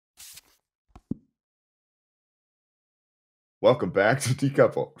Welcome back to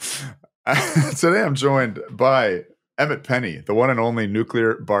Decouple. Today I'm joined by Emmet Penney, the one and only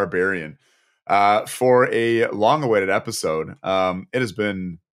Nuclear Barbarian, for a long-awaited episode. It has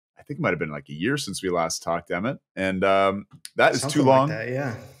been, I think it might have been like a year since we last talked, Emmett, and that is Something like that,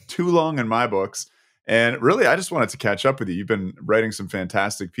 yeah. too long in my books. And really, I just wanted to catch up with you. You've been writing some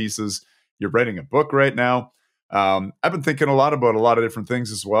fantastic pieces. You're writing a book right now. I've been thinking a lot about a lot of different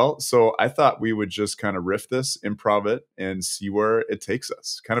things as well. So I thought we would just kind of riff this, improv it, and see where it takes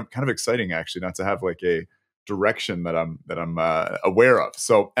us. Kind of exciting, actually, not to have like a direction that I'm aware of.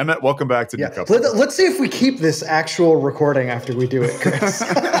 So Emmett, welcome back to Yeah. Decouple. Let's see if we keep this actual recording after we do it, Chris.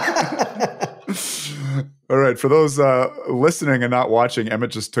 All right. For those listening and not watching,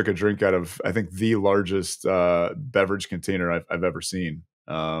 Emmett just took a drink out of, I think, the largest beverage container I've ever seen.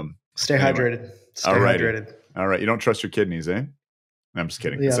 Stay hydrated. Stay hydrated. All right. You don't trust your kidneys, eh? I'm just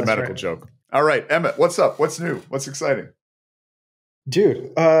kidding. Yeah, it's a medical joke. All right, Emmett, what's up? What's new? What's exciting?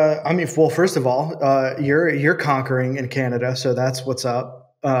 Dude, well, first of all, you're conquering in Canada, so that's what's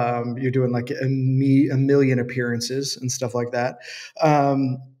up. You're doing like a million appearances and stuff like that.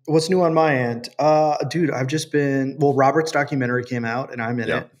 What's new on my end? Dude, I've just been, Robert's documentary came out and I'm in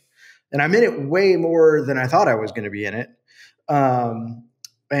it. And I'm in it way more than I thought I was going to be in it.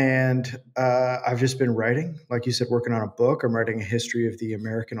 I've just been writing, like you said, working on a book. I'm writing a history of the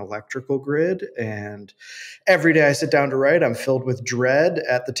American electrical grid. And every day I sit down to write, I'm filled with dread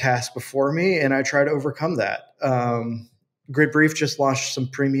at the task before me, and I try to overcome that. Grid Brief just launched some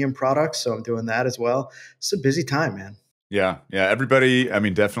premium products, so I'm doing that as well. It's a busy time, man. Yeah. Everybody, I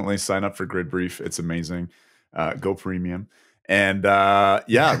mean, definitely sign up for Grid Brief. It's amazing. Go premium. And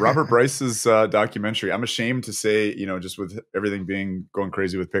Robert Bryce's documentary, I'm ashamed to say, just with everything going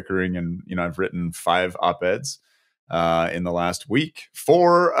crazy with Pickering, and, I've written 5 op-eds in the last week.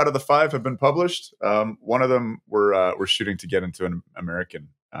 4 out of the 5 have been published. One of them we're shooting to get into an American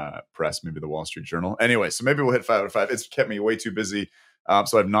press, maybe the Wall Street Journal. Anyway, so maybe we'll hit 5 out of 5. It's kept me way too busy.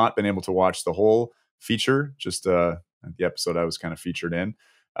 So I've not been able to watch the whole feature, just the episode I was kind of featured in.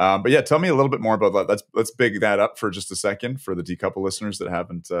 But yeah, tell me a little bit more about that. Let's big that up for just a second for the Decouple listeners that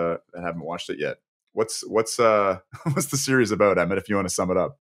haven't watched it yet. What's the series about, Emmett, if you want to sum it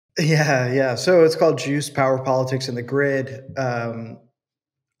up? Yeah. So it's called Juice, Power, Politics, and the Grid.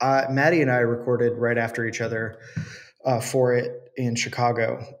 Maddie and I recorded right after each other for it in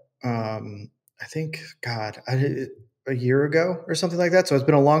Chicago. I think, a year ago or something like that. So it's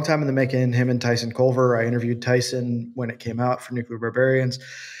been a long time in the making. Him and Tyson Culver. I interviewed Tyson when it came out for Nuclear Barbarians.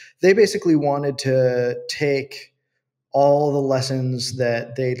 They basically wanted to take all the lessons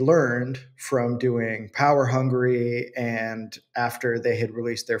that they'd learned from doing Power Hungry, and after they had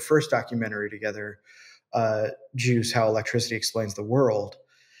released their first documentary together, Juice, How Electricity Explains the World,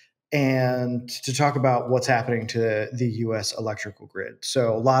 and to talk about what's happening to the U.S. electrical grid.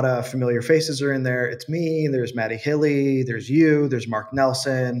 So a lot of familiar faces are in there. It's me, there's Maddie Hilley, there's you, there's Mark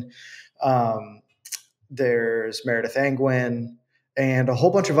Nelson, there's Meredith Angwin, and a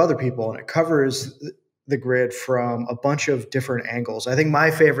whole bunch of other people. And it covers the grid from a bunch of different angles. I think my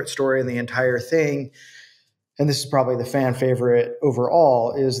favorite story in the entire thing, and this is probably the fan favorite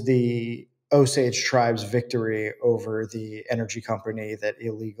overall, is the Osage tribe's victory over the energy company that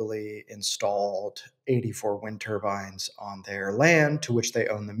illegally installed 84 wind turbines on their land, to which they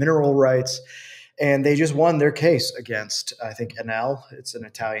own the mineral rights. And they just won their case against, I think, Enel. It's an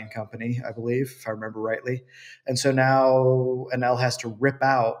Italian company, I believe, if I remember rightly. And so now Enel has to rip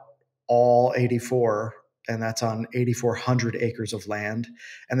out all 84, and that's on 8,400 acres of land.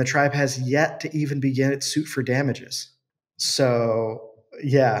 And the tribe has yet to even begin its suit for damages. So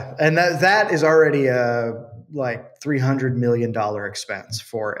yeah, and that is already a like $300 million expense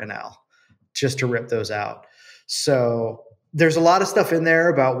for Enel just to rip those out. So there's a lot of stuff in there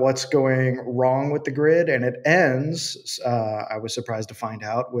about what's going wrong with the grid, and it ends, I was surprised to find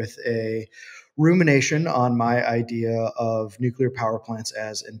out, with a rumination on my idea of nuclear power plants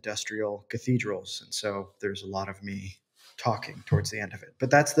as industrial cathedrals. And so there's a lot of me talking towards the end of it. But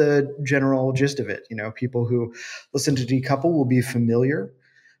that's the general gist of it. People who listen to Decouple will be familiar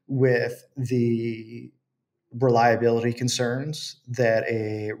with the reliability concerns that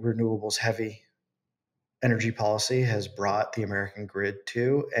a renewables heavy energy policy has brought the American grid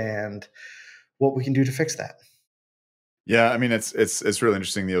to, and what we can do to fix that. Yeah, I mean, it's really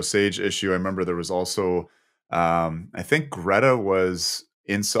interesting, the Osage issue. I remember there was also, I think Greta was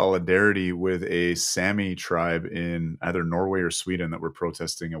in solidarity with a Sami tribe in either Norway or Sweden that were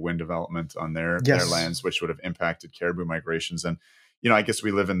protesting a wind development on their lands, which would have impacted caribou migrations. And, I guess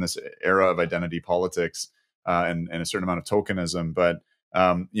we live in this era of identity politics and a certain amount of tokenism. But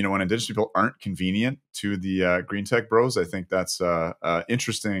when Indigenous people aren't convenient to the green tech bros, I think that's a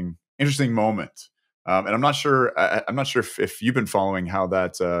interesting moment. And I'm not sure. I'm not sure if you've been following how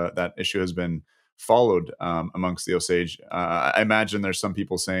that issue has been followed amongst the Osage. I imagine there's some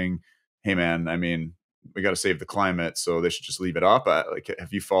people saying, "Hey, man, I mean, we got to save the climate, so they should just leave it up." Like,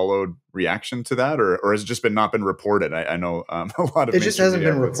 have you followed reaction to that, or has it just not been reported? I know a lot of it just hasn't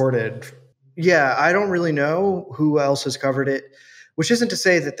been outlets. reported. Yeah, I don't really know who else has covered it, which isn't to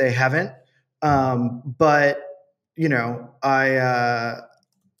say that they haven't. But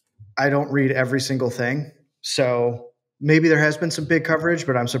I don't read every single thing, so maybe there has been some big coverage,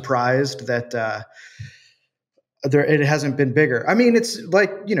 but I'm surprised that it hasn't been bigger. I mean, it's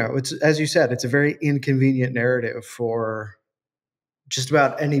like it's, as you said, it's a very inconvenient narrative for just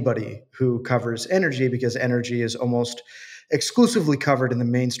about anybody who covers energy, because energy is almost exclusively covered in the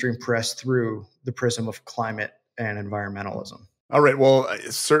mainstream press through the prism of climate and environmentalism. All right. Well,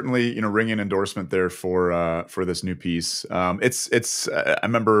 certainly, ringing endorsement there for this new piece. It's. I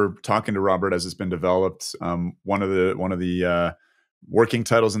remember talking to Robert as it's been developed. One of the working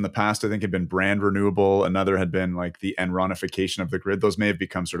titles in the past, I think, had been brand renewable. Another had been like the Enronification of the grid. Those may have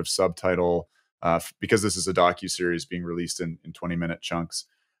become sort of subtitle because this is a docu-series being released in 20-minute chunks.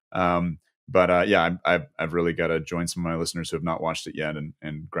 But yeah, I've really got to join some of my listeners who have not watched it yet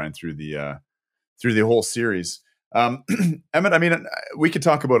and grind through the whole series. Emmett, I mean, we could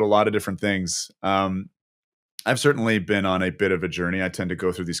talk about a lot of different things. I've certainly been on a bit of a journey. I tend to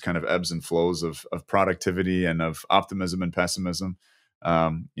go through these kind of ebbs and flows of productivity and of optimism and pessimism.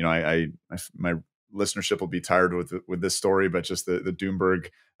 My listenership will be tired with this story, but just the Doomberg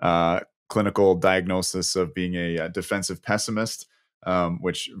clinical diagnosis of being a defensive pessimist,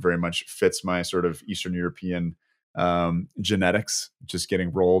 which very much fits my sort of Eastern European genetics, just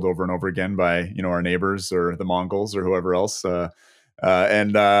getting rolled over and over again by our neighbors or the Mongols or whoever else.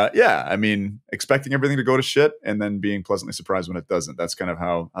 Yeah, I mean, expecting everything to go to shit and then being pleasantly surprised when it doesn't. That's kind of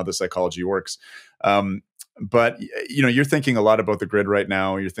how the psychology works. But you're thinking a lot about the grid right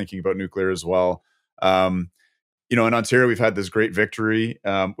now. You're thinking about nuclear as well. In Ontario, we've had this great victory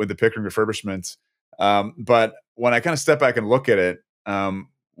with the Pickering refurbishment. But when I kind of step back and look at it,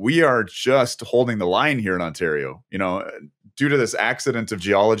 we are just holding the line here in Ontario. Due to this accident of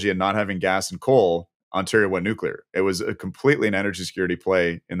geology and not having gas and coal, Ontario went nuclear. It was completely an energy security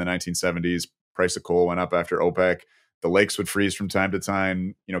play in the 1970s. Price of coal went up after OPEC. The lakes would freeze from time to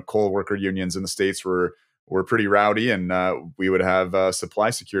time. Coal worker unions in the States were pretty rowdy, and we would have supply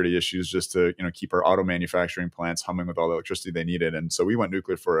security issues just to keep our auto manufacturing plants humming with all the electricity they needed. And so we went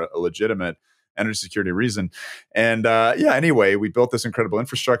nuclear for a legitimate energy security reason. And anyway, we built this incredible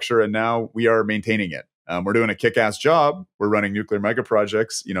infrastructure, and now we are maintaining it. We're doing a kick-ass job. We're running nuclear mega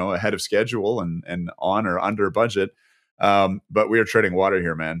projects, ahead of schedule and on or under budget. But we are treading water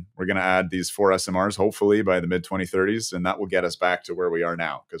here, man. We're going to add these 4 SMRs, hopefully by the mid 2030s. And that will get us back to where we are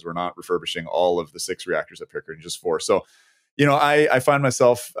now, because we're not refurbishing all of the 6 reactors at Pickering, just 4. So, I find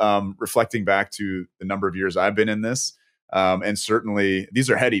myself reflecting back to the number of years I've been in this. And certainly these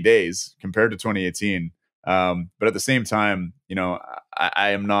are heady days compared to 2018. But at the same time, I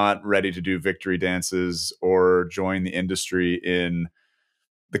am not ready to do victory dances or join the industry in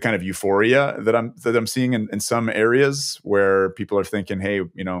the kind of euphoria that I'm seeing in some areas where people are thinking, hey,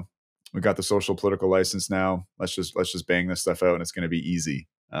 we got the social political license now. Let's just bang this stuff out and it's going to be easy.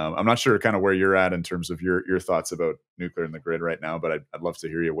 I'm not sure kind of where you're at in terms of your thoughts about nuclear and the grid right now, but I'd love to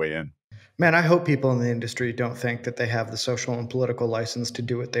hear you weigh in. Man, I hope people in the industry don't think that they have the social and political license to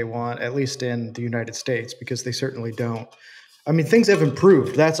do what they want, at least in the United States, because they certainly don't. I mean, things have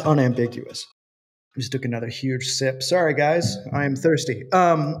improved. That's unambiguous. I just took another huge sip. Sorry, guys. I am thirsty.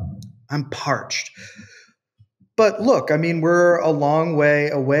 I'm parched. But look, I mean, we're a long way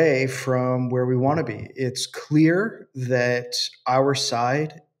away from where we want to be. It's clear that our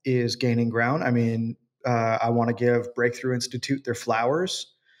side is gaining ground. I mean, I want to give Breakthrough Institute their flowers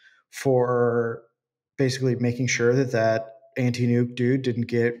for basically making sure that anti-nuke dude didn't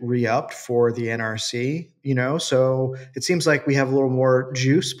get re-upped for the NRC, so it seems like we have a little more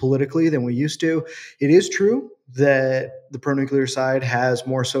juice politically than we used to. It is true that the pro-nuclear side has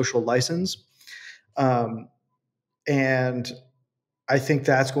more social license. And I think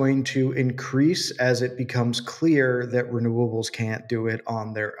that's going to increase as it becomes clear that renewables can't do it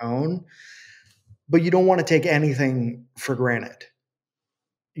on their own. But you don't want to take anything for granted.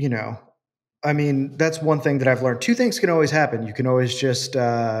 I mean, that's one thing that I've learned. 2 things can always happen. You can always just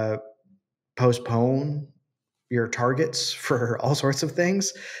postpone your targets for all sorts of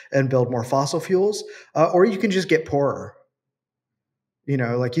things and build more fossil fuels, or you can just get poorer.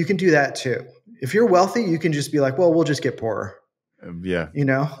 Like you can do that too. If you're wealthy, you can just be like, well, we'll just get poorer. Yeah. You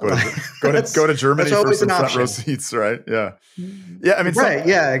know, Go like, to go to that's Germany for always some an front row option. seats, right? Yeah. Yeah. I mean, Right.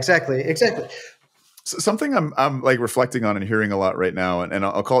 Yeah, exactly. something I'm like reflecting on and hearing a lot right now, and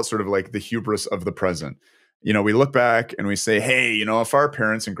I'll call it sort of like the hubris of the present. We look back and we say, hey, if our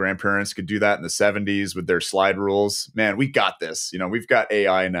parents and grandparents could do that in the 70s with their slide rules, man, we got this. We've got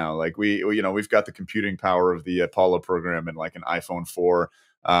AI now. Like we've got the computing power of the Apollo program and like an iPhone 4.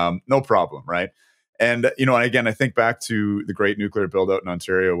 No problem, right? And and again, I think back to the great nuclear build out in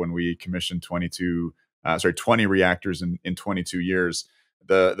Ontario when we commissioned 20 reactors in 22 years.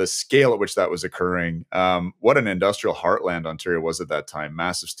 The scale at which that was occurring, what an industrial heartland Ontario was at that time.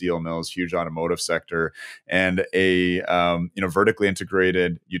 Massive steel mills, huge automotive sector, and a vertically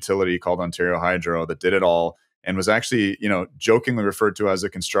integrated utility called Ontario Hydro that did it all and was actually jokingly referred to as a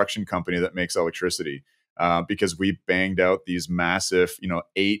construction company that makes electricity. Because we banged out these massive,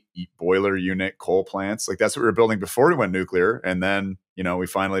 8 boiler unit coal plants. Like that's what we were building before we went nuclear. And then, we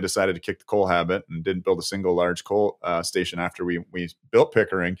finally decided to kick the coal habit and didn't build a single large coal station after we built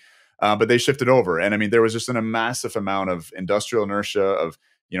Pickering. But they shifted over. And I mean, there was just a massive amount of industrial inertia of,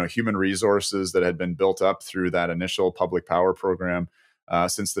 human resources that had been built up through that initial public power program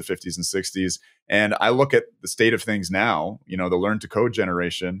since the 50s and 60s. And I look at the state of things now, the learn to code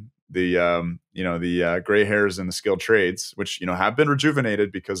generation, the gray hairs and the skilled trades, which, have been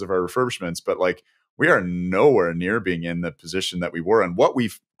rejuvenated because of our refurbishments, but like we are nowhere near being in the position that we were. And what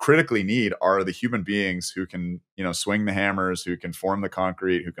we critically need are the human beings who can, swing the hammers, who can form the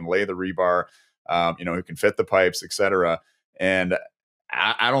concrete, who can lay the rebar, who can fit the pipes, et cetera. And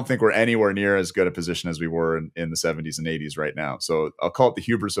I don't think we're anywhere near as good a position as we were in the 70s and 80s right now. So I'll call it the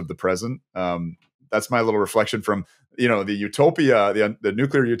hubris of the present. That's my little reflection from, the utopia, the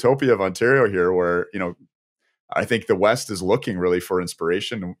nuclear utopia of Ontario here, where, I think the West is looking really for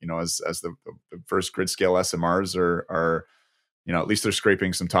inspiration, as the first grid scale SMRs are, at least they're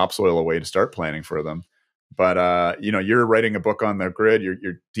scraping some topsoil away to start planning for them. But, you're writing a book on the grid.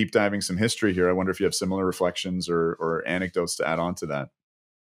 You're deep diving some history here. I wonder if you have similar reflections or anecdotes to add on to that.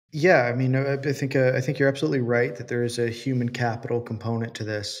 Yeah, I mean, I think you're absolutely right that there is a human capital component to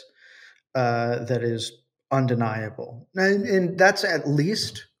this that is undeniable, and that's at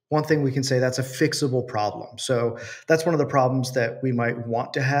least one thing we can say that's a fixable problem. So that's one of the problems that we might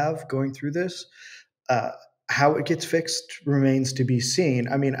want to have going through this. Uh, how it gets fixed remains to be seen.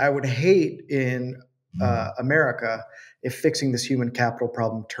 I mean, I would hate in America if fixing this human capital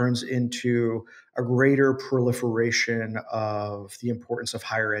problem turns into a greater proliferation of the importance of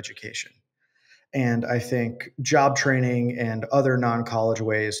higher education. And I think job training and other non college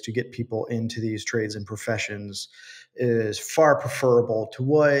ways to get people into these trades and professions is far preferable to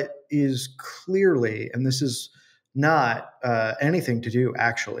what is clearly, and this is not anything to do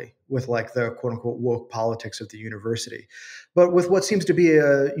actually with like the quote unquote woke politics of the university, but with what seems to be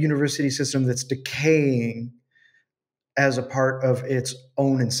a university system that's decaying as a part of its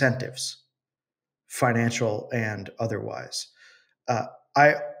own incentives, financial and otherwise. Uh,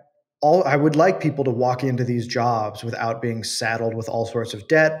 I I would like people to walk into these jobs without being saddled with all sorts of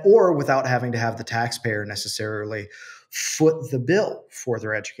debt or without having to have the taxpayer necessarily foot the bill for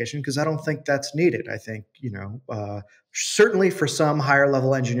their education, because I don't think that's needed. I think, certainly for some higher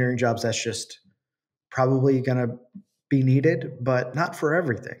level engineering jobs, that's just probably going to be needed, but not for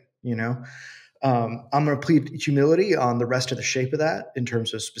everything, I'm going to plead humility on the rest of the shape of that in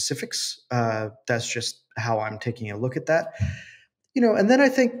terms of specifics. That's just how I'm taking a look at that. And then I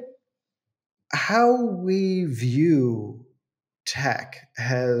think how we view tech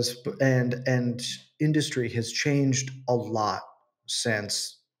has and industry has changed a lot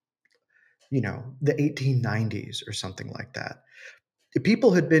since the 1890s or something like that.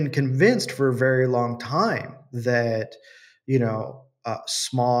 People had been convinced for a very long time that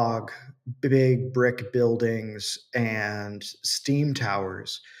smog, big brick buildings, and steam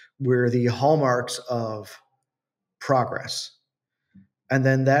towers were the hallmarks of progress. And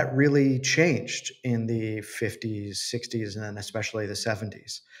then that really changed in the 50s, 60s, and then especially the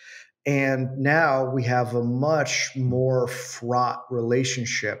 70s. And now we have a much more fraught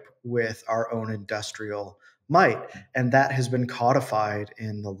relationship with our own industrial might. And that has been codified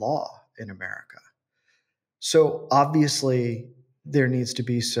in the law in America. So obviously, there needs to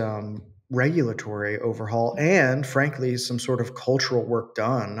be some regulatory overhaul and, frankly, some sort of cultural work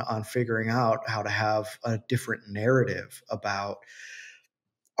done on figuring out how to have a different narrative about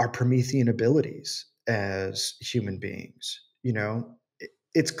our Promethean abilities as human beings.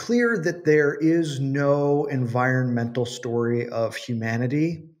 It's clear that there is no environmental story of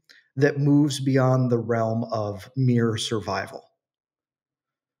humanity that moves beyond the realm of mere survival.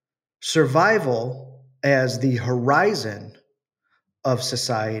 Survival as the horizon of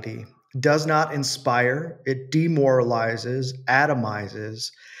society, does not inspire, it demoralizes,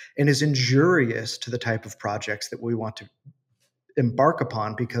 atomizes, and is injurious to the type of projects that we want to embark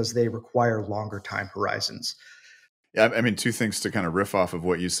upon because they require longer time horizons. Yeah, I mean, two things to kind of riff off of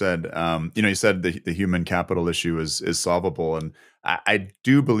what you said. You said the human capital issue is solvable, and I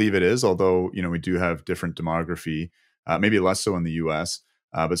do believe it is. Although we do have different demography, maybe less so in the U.S.,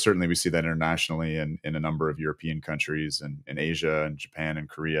 but certainly we see that internationally and in a number of European countries and in Asia and Japan and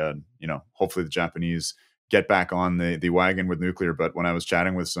Korea. And hopefully the Japanese get back on the wagon with nuclear. But when I was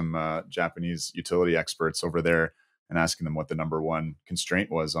chatting with some Japanese utility experts over there and asking them what the number one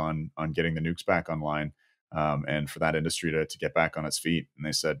constraint was on getting the nukes back online, and for that industry to get back on its feet. And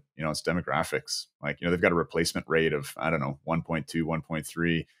they said, it's demographics. Like, they've got a replacement rate of, I don't know, 1.2,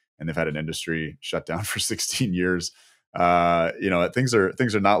 1.3, and they've had an industry shut down for 16 years. Things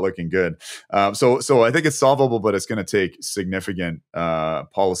are not looking good. So I think it's solvable, but it's going to take significant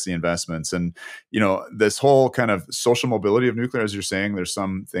policy investments. And, this whole kind of social mobility of nuclear, as you're saying, there's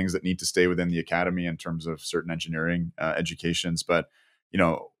some things that need to stay within the academy in terms of certain engineering educations. But,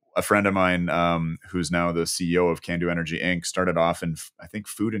 a friend of mine who's now the CEO of Can Do Energy Inc. started off in, I think,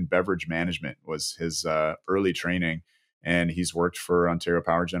 food and beverage management was his early training. And he's worked for Ontario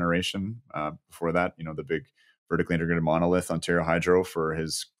Power Generation. Before that, the big vertically integrated monolith, Ontario Hydro, for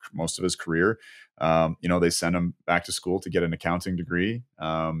most of his career. They sent him back to school to get an accounting degree.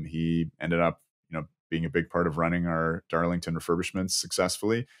 He ended up, being a big part of running our Darlington refurbishments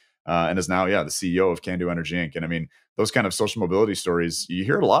successfully. And is now, the CEO of Can Do Energy Inc. And I mean, those kind of social mobility stories, you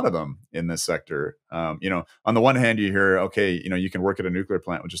hear a lot of them in this sector. On the one hand, you hear, okay, you can work at a nuclear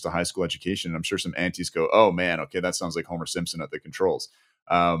plant with just a high school education. And I'm sure some aunties go, oh man, okay, that sounds like Homer Simpson at the controls.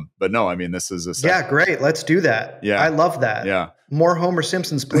 But no, I mean, this is a yeah, great. Let's do that. Yeah, I love that. Yeah, more Homer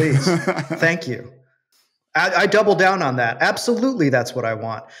Simpsons, please. Thank you. I double down on that. Absolutely, that's what I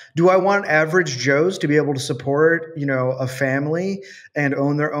want. Do I want average Joes to be able to support, a family and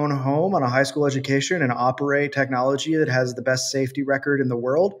own their own home on a high school education and operate technology that has the best safety record in the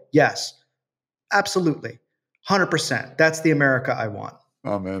world? Yes, absolutely, 100%. That's the America I want.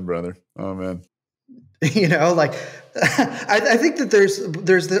 Amen, brother. Amen. I think that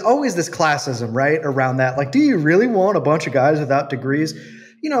there's always this classism, right, around that. Like, do you really want a bunch of guys without degrees?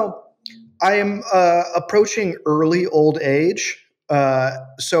 I am approaching early old age,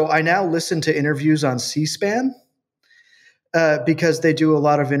 so I now listen to interviews on C-SPAN because they do a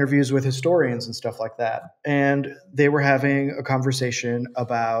lot of interviews with historians and stuff like that. And they were having a conversation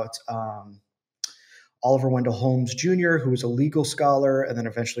about Oliver Wendell Holmes Jr., who was a legal scholar and then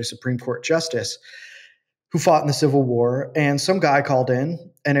eventually Supreme Court justice, who fought in the Civil War. And some guy called in,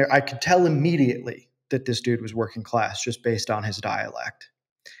 and I could tell immediately that this dude was working class just based on his dialect.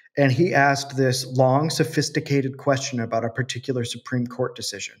 And he asked this long, sophisticated question about a particular Supreme Court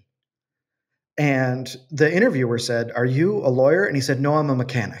decision. And the interviewer said, "Are you a lawyer?" And he said, "No, I'm a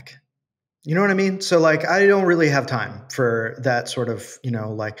mechanic." You know what I mean? So I don't really have time for that sort of,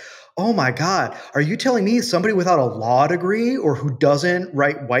 oh my God, are you telling me somebody without a law degree or who doesn't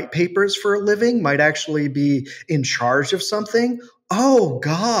write white papers for a living might actually be in charge of something? Oh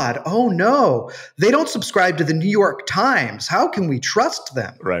God, oh no. They don't subscribe to the New York Times. How can we trust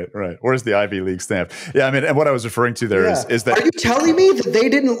them? Right. Where's the Ivy League stamp? Yeah, I mean, and what I was referring to there is that— Are you telling me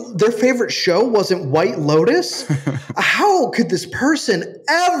that their favorite show wasn't White Lotus? How could this person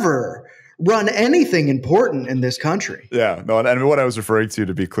ever run anything important in this country? Yeah, no, and what I was referring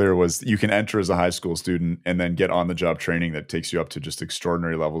to be clear, was you can enter as a high school student and then get on-the-job training that takes you up to just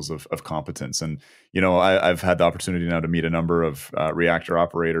extraordinary levels of competence. And, I've had the opportunity now to meet a number of reactor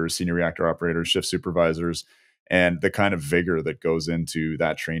operators, senior reactor operators, shift supervisors, and the kind of vigor that goes into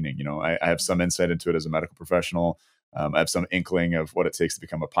that training. I have some insight into it as a medical professional. I have some inkling of what it takes to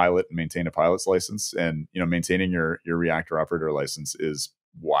become a pilot and maintain a pilot's license. And, maintaining your reactor operator license is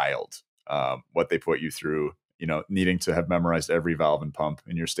wild. What they put you through, needing to have memorized every valve and pump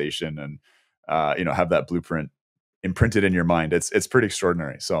in your station and, have that blueprint imprinted in your mind. It's pretty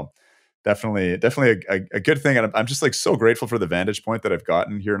extraordinary. So definitely a good thing. And I'm just so grateful for the vantage point that I've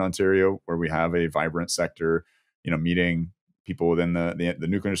gotten here in Ontario, where we have a vibrant sector, meeting people within the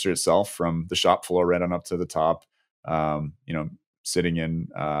nuclear industry itself, from the shop floor right on up to the top, sitting in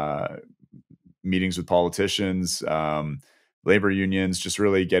meetings with politicians, labor unions, just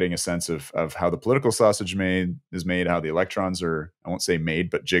really getting a sense of how the political sausage is made, how the electrons are, I won't say made,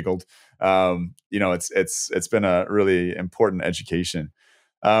 but jiggled. It's been a really important education.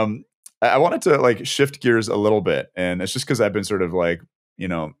 I wanted to shift gears a little bit, and it's just because I've been sort of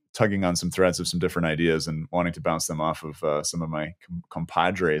tugging on some threads of some different ideas and wanting to bounce them off of some of my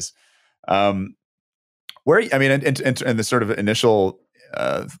compadres. Where, I mean, and the sort of initial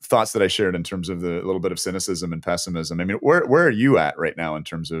thoughts that I shared in terms of the little bit of cynicism and pessimism. I mean, where are you at right now in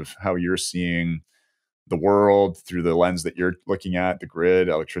terms of how you're seeing the world through the lens that you're looking at, the grid,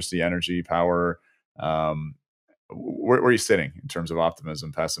 electricity, energy, power? Um, where are you sitting in terms of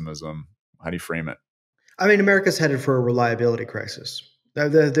optimism, pessimism? How do you frame it? I mean, America's headed for a reliability crisis.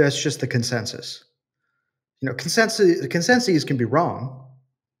 That's just the consensus. Consensus can be wrong.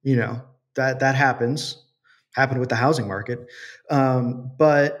 That happens. Happened with the housing market,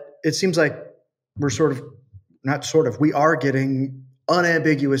 but it seems like we're sort of not sort of we are getting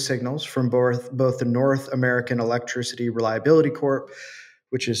unambiguous signals from both the North American Electricity Reliability Corp,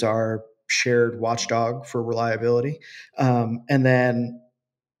 which is our shared watchdog for reliability, and then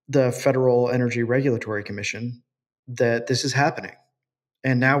the Federal Energy Regulatory Commission, that this is happening.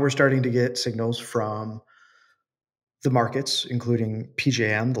 And now we're starting to get signals from the markets, including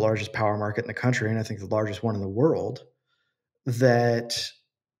PJM, the largest power market in the country, and I think the largest one in the world, that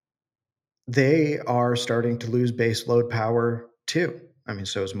they are starting to lose base load power too. I mean,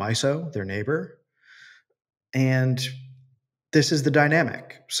 so is MISO, their neighbor. And this is the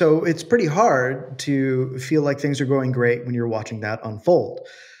dynamic. So it's pretty hard to feel like things are going great when you're watching that unfold.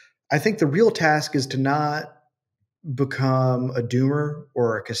 I think the real task is to not become a doomer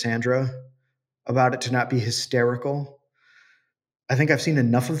or a Cassandra about it, to not be hysterical. I think I've seen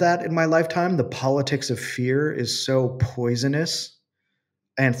enough of that in my lifetime. The politics of fear is so poisonous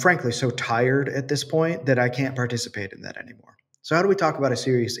and frankly so tired at this point that I can't participate in that anymore. So how do we talk about a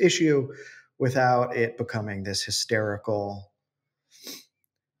serious issue without it becoming this hysterical,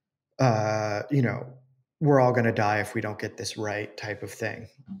 we're all going to die if we don't get this right type of thing?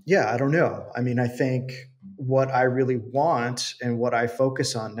 Yeah, I don't know. I mean, I think what I really want and what I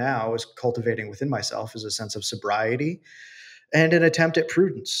focus on now is cultivating within myself is a sense of sobriety and an attempt at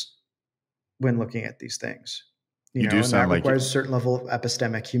prudence when looking at these things. You do And that sound like requires a certain level of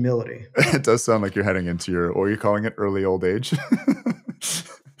epistemic humility. it does sound like you're heading into your, or are you calling it early old age?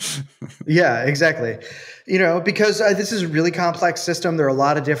 Yeah, exactly. Because this is a really complex system. There are a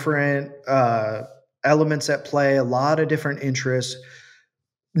lot of different elements at play, a lot of different interests.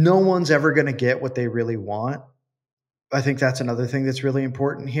 No one's ever going to get what they really want. I think that's another thing that's really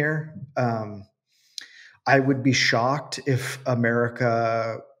important here. I would be shocked if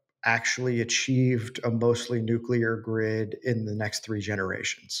America actually achieved a mostly nuclear grid in the next 3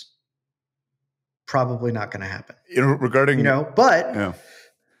 generations. Probably not going to happen. Regarding, but yeah.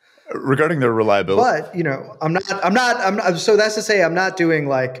 Regarding their reliability, but I'm not. So that's to say, I'm not doing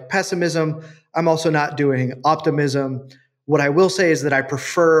like pessimism. I'm also not doing optimism. What I will say is that I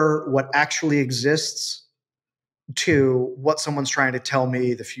prefer what actually exists to what someone's trying to tell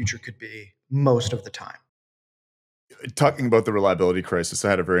me the future could be most of the time. Talking about the reliability crisis, I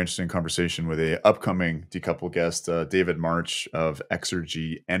had a very interesting conversation with a upcoming decouple guest, David March of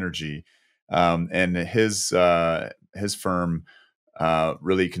Exergy Energy, and his firm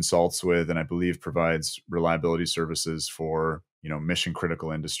really consults with, and I believe provides reliability services for mission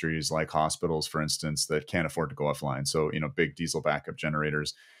critical industries like hospitals, for instance, that can't afford to go offline. So big diesel backup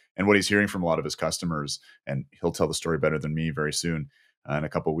generators. And what he's hearing from a lot of his customers, and he'll tell the story better than me very soon, in a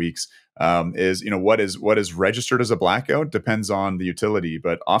couple of weeks, is what is registered as a blackout depends on the utility,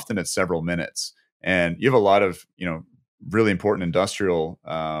 but often it's several minutes. And you have a lot of really important industrial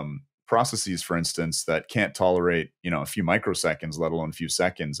processes, for instance, that can't tolerate a few microseconds, let alone a few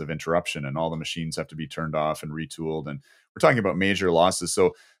seconds of interruption, and all the machines have to be turned off and retooled. And we're talking about major losses.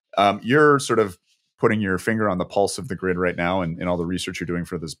 So you're sort of putting your finger on the pulse of the grid right now, and all the research you're doing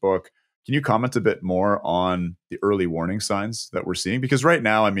for this book. Can you comment a bit more on the early warning signs that we're seeing? Because right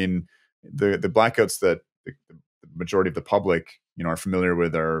now, I mean, the blackouts that the majority of the public, are familiar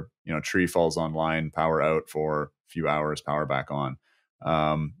with are, tree falls online, power out for a few hours, power back on.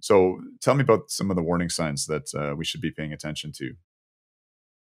 So tell me about some of the warning signs that we should be paying attention to.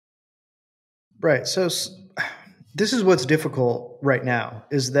 Right. So this is what's difficult right now,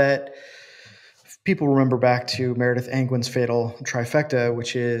 is that people remember back to Meredith Angwin's fatal trifecta,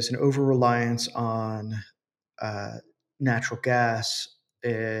 which is an over-reliance on natural gas,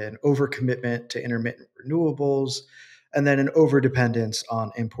 an overcommitment to intermittent renewables, and then an overdependence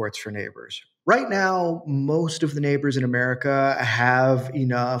on imports for neighbors. Right now, most of the neighbors in America have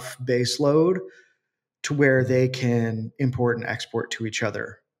enough baseload to where they can import and export to each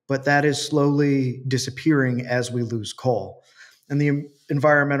other. But that is slowly disappearing as we lose coal. And the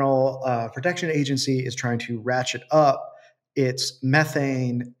Environmental Protection Agency is trying to ratchet up its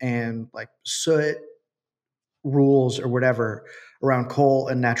methane and like soot rules or whatever around coal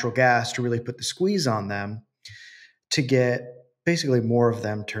and natural gas to really put the squeeze on them to get basically more of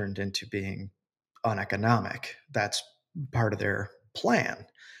them turned into being uneconomic. That's part of their plan.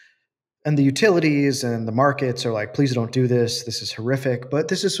 And the utilities and the markets are like, please don't do this. This is horrific. But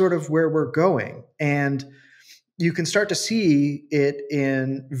this is sort of where we're going. And you can start to see it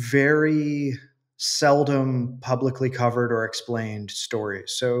in very seldom publicly covered or explained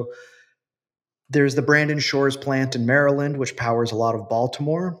stories. So there's the Brandon Shores plant in Maryland, which powers a lot of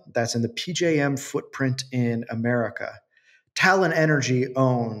Baltimore. That's in the PJM footprint in America. Talon Energy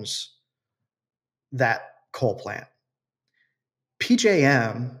owns that coal plant.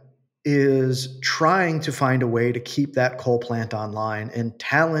 PJM is trying to find a way to keep that coal plant online, and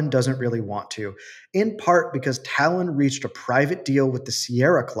Talon doesn't really want to, in part because Talon reached a private deal with the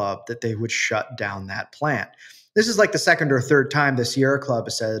Sierra Club that they would shut down that plant. This is like the second or third time the Sierra Club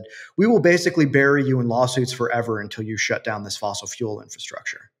has said, we will basically bury you in lawsuits forever until you shut down this fossil fuel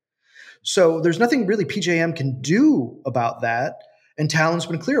infrastructure. So there's nothing really PJM can do about that. And Talon's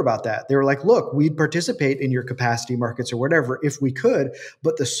been clear about that. They were like, look, we'd participate in your capacity markets or whatever if we could,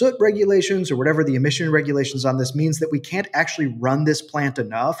 but the soot regulations or whatever the emission regulations on this means that we can't actually run this plant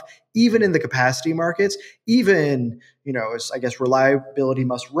enough, even in the capacity markets, even, as I guess reliability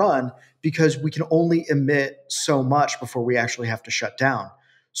must run, because we can only emit so much before we actually have to shut down.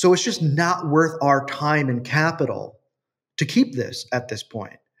 So it's just not worth our time and capital to keep this at this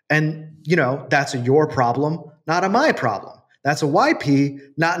point. And, that's a your problem, not a my problem. That's a YP,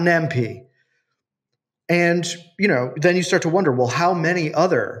 not an MP. And, then you start to wonder, well, how many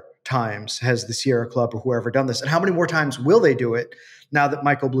other times has the Sierra Club or whoever done this? And how many more times will they do it now that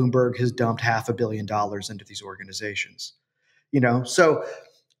Michael Bloomberg has dumped $500 million into these organizations? So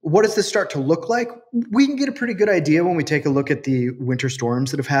what does this start to look like? We can get a pretty good idea when we take a look at the winter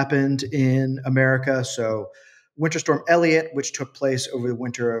storms that have happened in America. So Winter Storm Elliot, which took place over the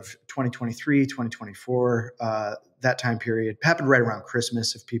winter of 2023, 2024, that time period, happened right around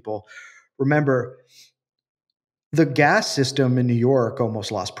Christmas, if people remember. The gas system in New York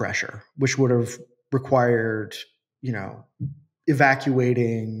almost lost pressure, which would have required,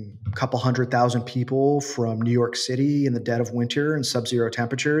 evacuating a couple 100,000 people from New York City in the dead of winter and sub-zero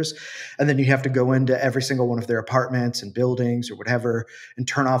temperatures. And then you have to go into every single one of their apartments and buildings or whatever and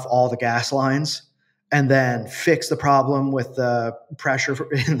turn off all the gas lines and then fix the problem with the pressure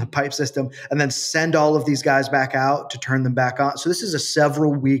in the pipe system, and then send all of these guys back out to turn them back on. So this is a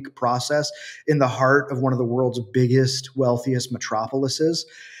several week process in the heart of one of the world's biggest, wealthiest metropolises.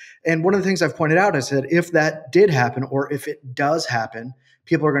 And one of the things I've pointed out is that if that did happen, or if it does happen,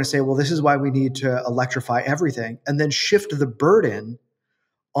 people are going to say, well, this is why we need to electrify everything, and then shift the burden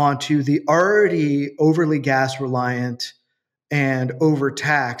onto the already overly gas reliant and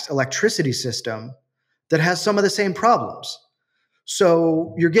overtaxed electricity system that has some of the same problems.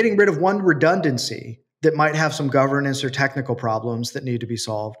 So you're getting rid of one redundancy that might have some governance or technical problems that need to be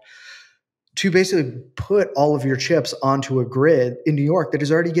solved to basically put all of your chips onto a grid in New York that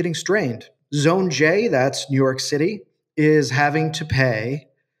is already getting strained. Zone J, that's New York City, is having to pay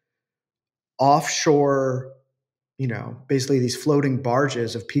offshore, basically these floating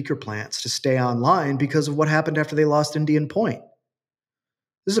barges of peaker plants to stay online because of what happened after they lost Indian Point.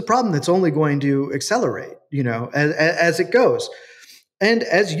 This is a problem that's only going to accelerate, as it goes. And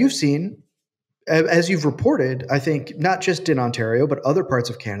as you've seen, as you've reported, I think not just in Ontario, but other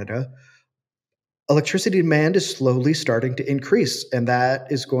parts of Canada, electricity demand is slowly starting to increase. And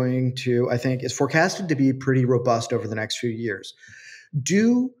that is going to, I think, is forecasted to be pretty robust over the next few years.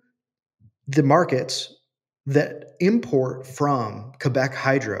 Do the markets that import from Quebec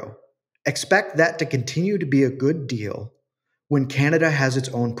Hydro expect that to continue to be a good deal when Canada has its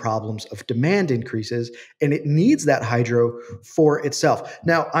own problems of demand increases and it needs that hydro for itself?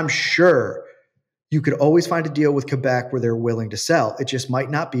 Now, I'm sure you could always find a deal with Quebec where they're willing to sell. It just might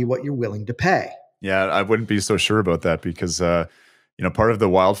not be what you're willing to pay. Yeah, I wouldn't be so sure about that because, part of the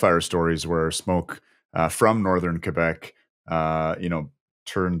wildfire stories where smoke from northern Quebec,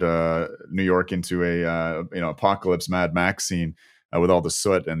 turned New York into a, apocalypse Mad Max scene with all the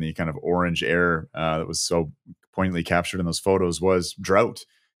soot and the kind of orange air that was so poignantly captured in those photos was drought.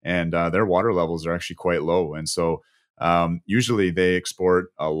 And their water levels are actually quite low. And so usually they export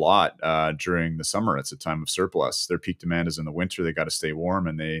a lot during the summer. It's a time of surplus. Their peak demand is in the winter. They got to stay warm,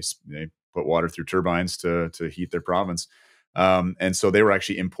 and they put water through turbines to heat their province. And so they were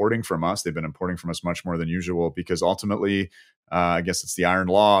actually importing from us. They've been importing from us much more than usual because ultimately, I guess it's the iron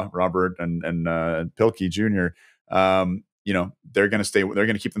law, Robert and Pilkey Jr. They're going to stay. They're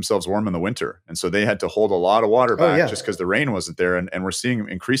going to keep themselves warm in the winter, and so they had to hold a lot of water back just because the rain wasn't there. And we're seeing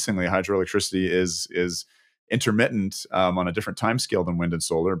increasingly hydroelectricity is intermittent on a different time scale than wind and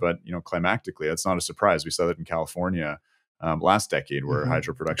solar, but climactically, that's not a surprise. We saw that in California last decade, where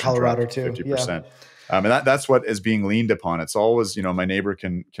hydro production Colorado dropped too. 50%. And that's what is being leaned upon. It's always, my neighbor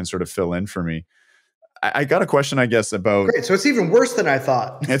can sort of fill in for me. I got a question, I guess, about. Great. So it's even worse than I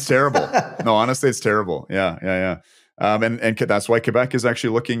thought. It's terrible. No, honestly, it's terrible. Yeah. And that's why Quebec is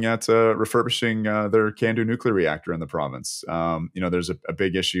actually looking at refurbishing their CANDU nuclear reactor in the province. There's a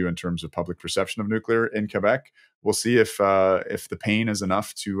big issue in terms of public perception of nuclear in Quebec. We'll see if the pain is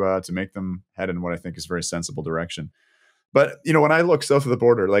enough to make them head in what I think is a very sensible direction. But, when I look south of the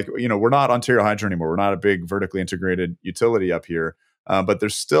border, we're not Ontario Hydro anymore. We're not a big vertically integrated utility up here. But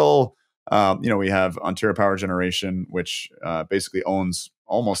there's still, we have Ontario Power Generation, which basically owns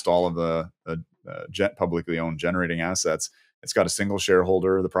almost all of the publicly owned generating assets. It's got a single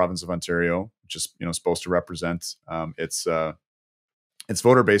shareholder, the province of Ontario, which is, supposed to represent its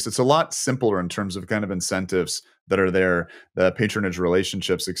voter base. It's a lot simpler in terms of kind of incentives that are there, the patronage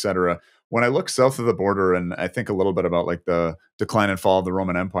relationships, et cetera. When I look south of the border, and I think a little bit about the decline and fall of the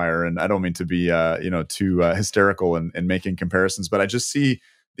Roman Empire, and I don't mean to be too hysterical in making comparisons, but I just see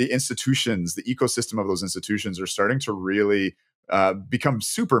the institutions, the ecosystem of those institutions are starting to really become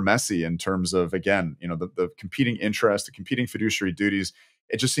super messy in terms of, again, the competing interests, the competing fiduciary duties.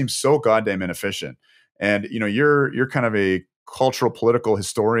 It just seems so goddamn inefficient. And you're kind of a cultural political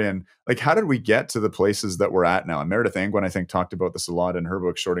historian. How did we get to the places that we're at now? And Meredith Angwin, I think, talked about this a lot in her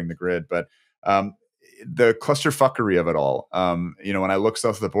book Shorting the Grid. But the clusterfuckery of it all, when I look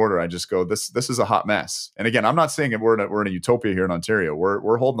south of the border, I just go, this is a hot mess. And again, I'm not saying we're in a utopia here in Ontario.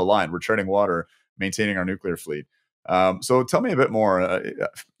 We're holding the line. We're treading water, maintaining our nuclear fleet. So tell me a bit more.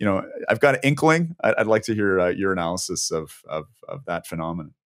 I've got an inkling. I'd like to hear your analysis of that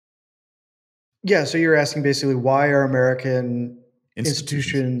phenomenon. Yeah, so you're asking basically, why are American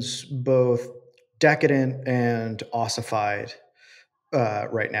institutions both decadent and ossified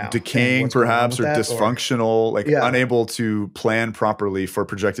right now? Decaying, perhaps, or dysfunctional, unable to plan properly for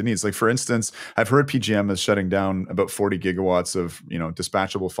projected needs. For instance, I've heard PGM is shutting down about 40 gigawatts of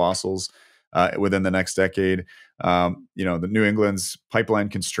dispatchable fossils within the next decade. The New England's pipeline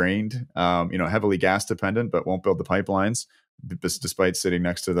constrained, heavily gas dependent, but won't build the pipelines, despite sitting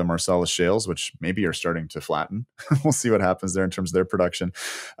next to the Marcellus shales, which maybe are starting to flatten. We'll see what happens there in terms of their production.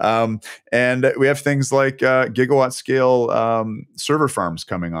 And we have things like gigawatt scale server farms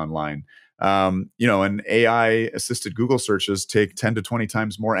coming online. And AI assisted Google searches take 10 to 20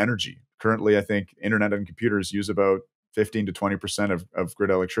 times more energy. Currently, I think internet and computers use about 15 to 20% of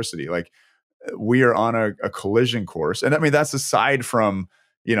grid electricity. We are on a collision course. And I mean, that's aside from,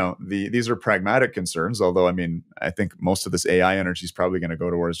 these are pragmatic concerns, although, I think most of this AI energy is probably going to go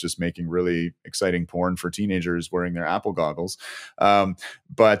towards just making really exciting porn for teenagers wearing their Apple goggles.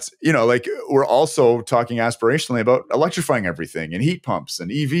 But, we're also talking aspirationally about electrifying everything and heat pumps and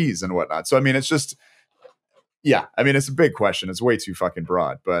EVs and whatnot. So, it's just, it's a big question. It's way too fucking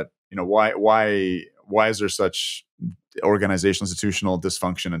broad, but, why is there such organizational, institutional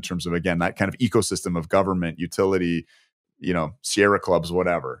dysfunction in terms of, again, that kind of ecosystem of government, utility, Sierra clubs,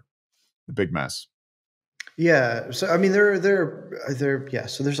 whatever, the big mess. Yeah. So, so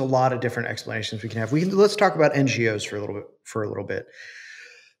there's a lot of different explanations we can have. Let's talk about NGOs for a little bit.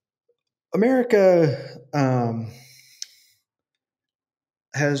 America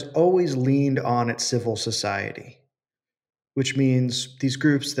has always leaned on its civil society, which means these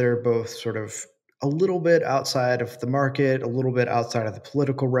groups that are both sort of a little bit outside of the market, a little bit outside of the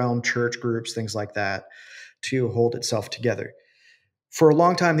political realm, church groups, things like that, to hold itself together. For a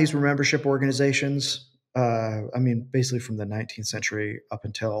long time, these were membership organizations. Basically from the 19th century up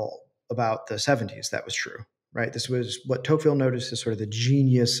until about the 70s, that was true, right? This was what Tocqueville noticed as sort of the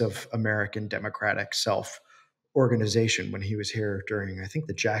genius of American democratic self-organization when he was here during, I think,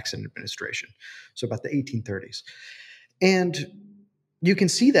 the Jackson administration, so about the 1830s. And you can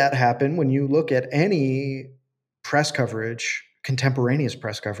see that happen when you look at any press coverage, contemporaneous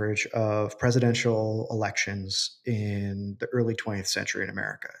press coverage of presidential elections in the early 20th century in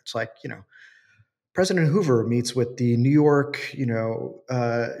America. It's like, President Hoover meets with the New York,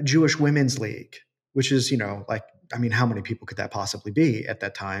 Jewish Women's League, which is, how many people could that possibly be at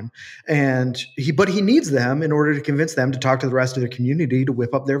that time? But he needs them in order to convince them to talk to the rest of the community to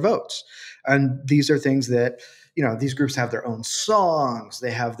whip up their votes. And these are things that, these groups have their own songs,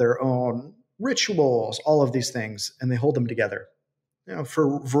 they have their own rituals, all of these things, and they hold them together,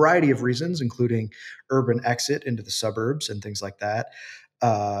 for a variety of reasons, including urban exit into the suburbs and things like that.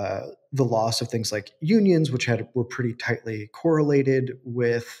 The loss of things like unions, which were pretty tightly correlated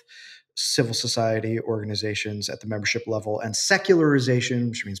with civil society organizations at the membership level, and secularization,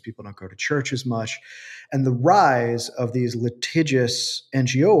 which means people don't go to church as much, and the rise of these litigious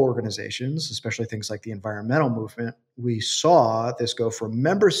NGO organizations, especially things like the environmental movement. We saw this go from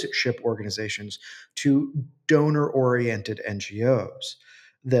membership organizations to donor-oriented NGOs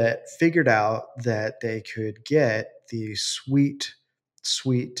that figured out that they could get the sweet,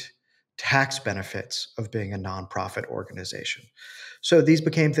 sweet tax benefits of being a nonprofit organization. So these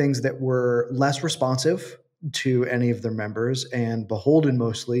became things that were less responsive to any of their members and beholden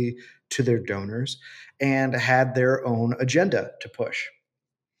mostly to their donors and had their own agenda to push.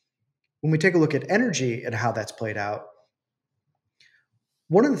 When we take a look at energy and how that's played out,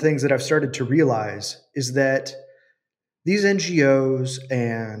 one of the things that I've started to realize is that these NGOs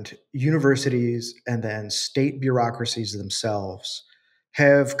and universities and then state bureaucracies themselves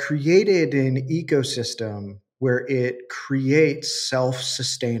have created an ecosystem where it creates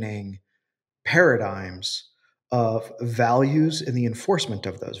self-sustaining paradigms of values and the enforcement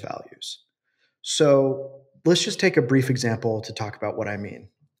of those values. So let's just take a brief example to talk about what I mean.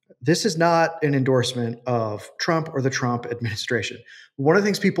 This is not an endorsement of Trump or the Trump administration. One of the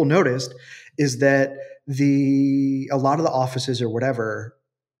things people noticed is that a lot of the offices or whatever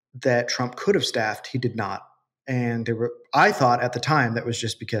that Trump could have staffed, he did not. And I thought at the time that was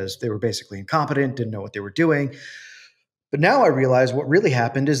just because they were basically incompetent, didn't know what they were doing. But now I realize what really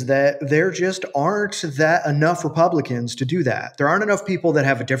happened is that there just aren't that enough Republicans to do that. There aren't enough people that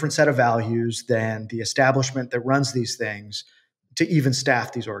have a different set of values than the establishment that runs these things to even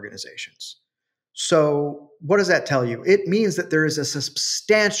staff these organizations. So what does that tell you? It means that there is a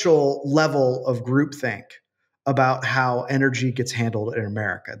substantial level of groupthink about how energy gets handled in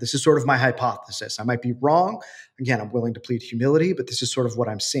America. This is sort of my hypothesis. I might be wrong. Again, I'm willing to plead humility, but this is sort of what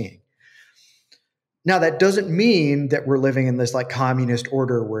I'm seeing. Now, that doesn't mean that we're living in this like communist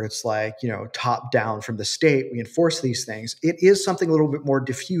order where it's like, top down from the state, we enforce these things. It is something a little bit more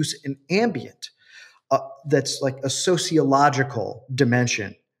diffuse and ambient. That's like a sociological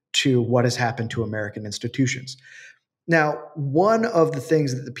dimension to what has happened to American institutions. Now, one of the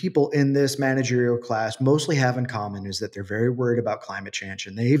things that the people in this managerial class mostly have in common is that they're very worried about climate change,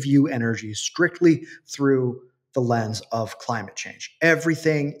 and they view energy strictly through the lens of climate change.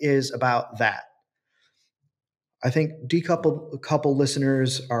 Everything is about that. I think decouple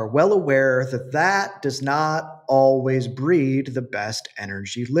listeners are well aware that that does not always breed the best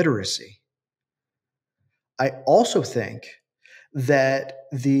energy literacy. I also think that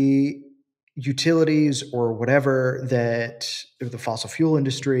the utilities or whatever that the fossil fuel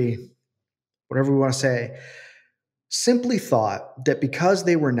industry, whatever we want to say, simply thought that because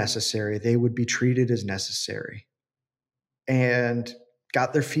they were necessary, they would be treated as necessary and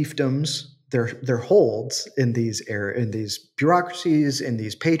got their fiefdoms, their holds in these bureaucracies, in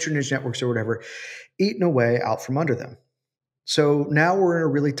these patronage networks or whatever, eaten away out from under them. So now we're in a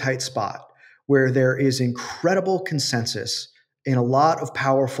really tight spot where there is incredible consensus in a lot of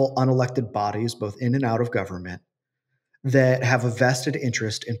powerful unelected bodies, both in and out of government, that have a vested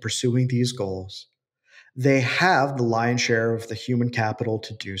interest in pursuing these goals. They have the lion's share of the human capital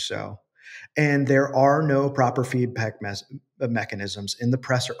to do so. And there are no proper feedback mechanisms in the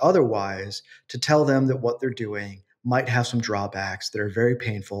press or otherwise to tell them that what they're doing might have some drawbacks that are very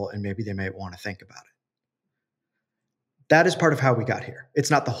painful and maybe they might want to think about it. That is part of how we got here.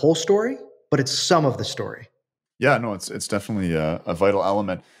 It's not the whole story, but it's some of the story. Yeah, no, it's definitely a vital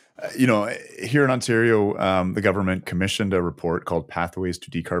element. Here in Ontario, the government commissioned a report called Pathways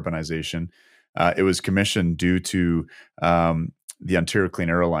to Decarbonization. It was commissioned due to the Ontario Clean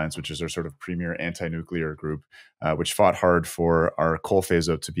Air Alliance, which is our sort of premier anti-nuclear group, which fought hard for our coal phase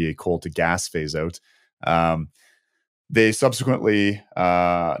out to be a coal to gas phase out. They subsequently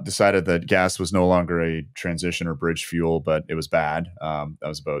decided that gas was no longer a transition or bridge fuel, but it was bad. That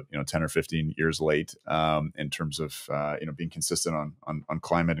was about 10 or 15 years late in terms of being consistent on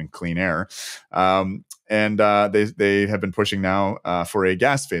climate and clean air. And they have been pushing now for a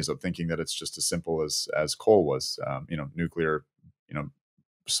gas phase up, thinking that it's just as simple as coal was. Nuclear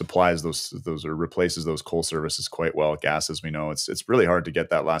supplies those or replaces those coal services quite well. Gas, as we know, it's really hard to get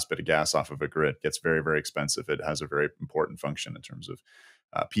that last bit of gas off of a grid. It gets very, very expensive. It has a very important function in terms of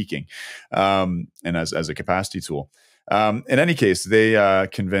peaking and as a capacity tool. In any case, they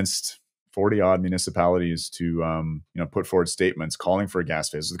convinced 40 odd municipalities to put forward statements calling for a gas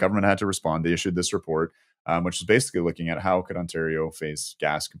phase. So the government had to respond. They issued this report, which was basically looking at how could Ontario phase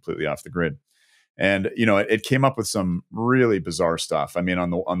gas completely off the grid. And it came up with some really bizarre stuff. I mean, on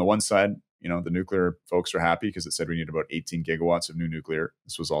the one side, the nuclear folks are happy because it said we need about 18 gigawatts of new nuclear.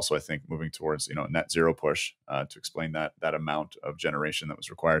 This was also, I think, moving towards, a net zero push to explain that amount of generation that was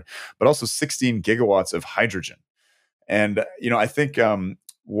required, but also 16 gigawatts of hydrogen. And, I think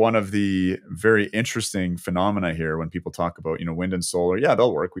one of the very interesting phenomena here when people talk about, wind and solar, yeah,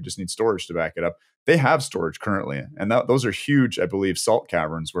 they'll work. We just need storage to back it up. They have storage currently. And those are huge, I believe, salt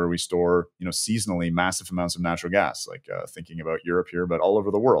caverns where we store, seasonally massive amounts of natural gas, like thinking about Europe here, but all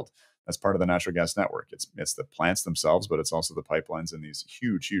over the world. That's part of the natural gas network. It's the plants themselves, but it's also the pipelines and these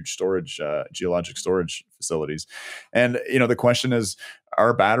huge storage, geologic storage facilities. And, the question is,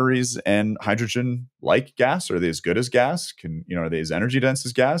 are batteries and hydrogen like gas? Are they as good as gas? Are they as energy dense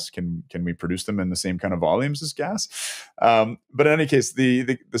as gas? Can we produce them in the same kind of volumes as gas? But in any case,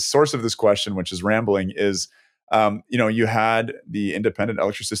 the source of this question, which is rambling, is you had the independent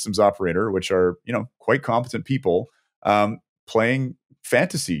electric systems operator, which are quite competent people, playing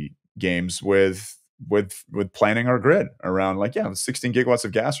fantasy games with planning our grid around 16 gigawatts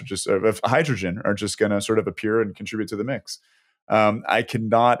of gas or just of hydrogen are just going to sort of appear and contribute to the mix. I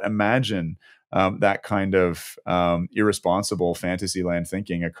cannot imagine that kind of irresponsible fantasy land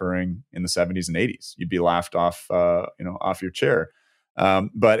thinking occurring in the 70s and 80s. You'd be laughed off, off your chair.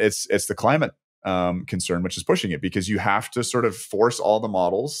 But it's the climate concern which is pushing it, because you have to sort of force all the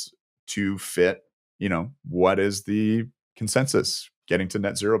models to fit, what is the consensus, getting to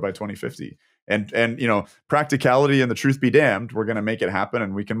net zero by 2050. And practicality and the truth be damned, we're going to make it happen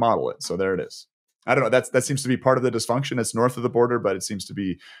and we can model it. So there it is. I don't know. That seems to be part of the dysfunction. It's north of the border, but it seems to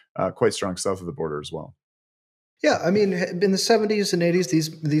be quite strong south of the border as well. Yeah, I mean, in the 70s and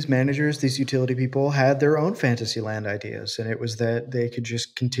 80s, these managers, these utility people had their own fantasy land ideas, and it was that they could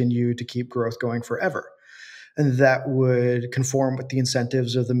just continue to keep growth going forever. And that would conform with the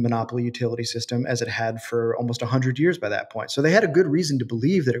incentives of the monopoly utility system as it had for almost 100 years by that point. So they had a good reason to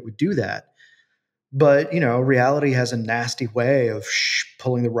believe that it would do that. But, reality has a nasty way of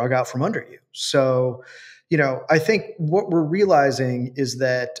pulling the rug out from under you. So, I think what we're realizing is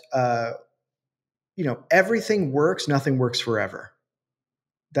that, everything works, nothing works forever.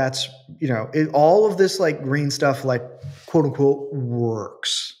 That's, all of this green stuff, quote unquote,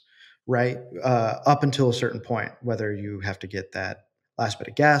 works, right? Up until a certain point, whether you have to get that last bit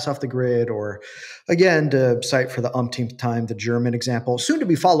of gas off the grid, or again, to cite for the umpteenth time, the German example, soon to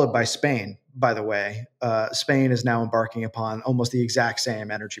be followed by Spain, by the way. Spain is now embarking upon almost the exact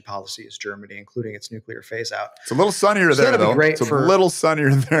same energy policy as Germany, including its nuclear phase out. It's a little sunnier there, though. It's a little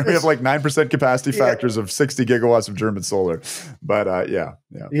sunnier there. We have 9% capacity factors of 60 gigawatts of German solar. But yeah.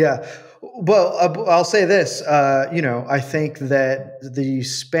 Well, I'll say this, I think that the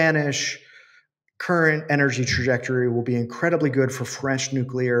Spanish current energy trajectory will be incredibly good for French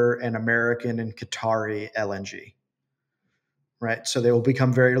nuclear and American and Qatari LNG, right? So they will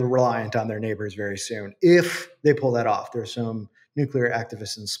become very reliant on their neighbors very soon if they pull that off. There's some nuclear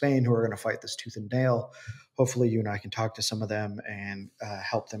activists in Spain who are going to fight this tooth and nail. Hopefully you and I can talk to some of them and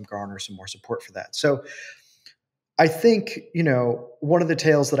help them garner some more support for that. So I think, one of the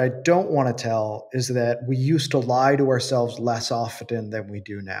tales that I don't want to tell is that we used to lie to ourselves less often than we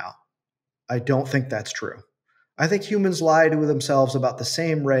do now. I don't think that's true. I think humans lie to themselves about the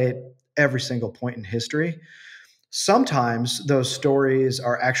same rate every single point in history. Sometimes those stories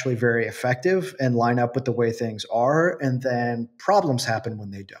are actually very effective and line up with the way things are, and then problems happen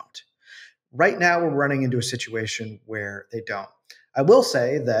when they don't. Right now, we're running into a situation where they don't. I will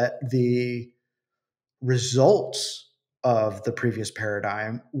say that the results of the previous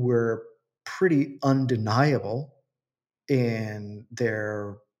paradigm were pretty undeniable in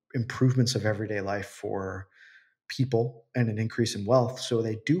their improvements of everyday life for people and an increase in wealth. So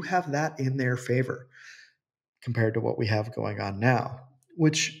they do have that in their favor compared to what we have going on now,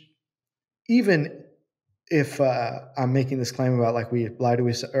 which even if I'm making this claim about we lie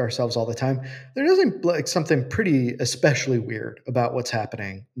to ourselves all the time, there is something pretty especially weird about what's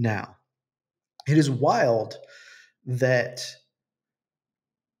happening now. It is wild that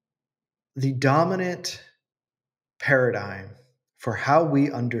the dominant paradigm for how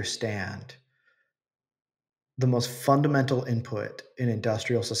we understand the most fundamental input in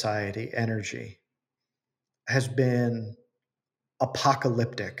industrial society, energy, has been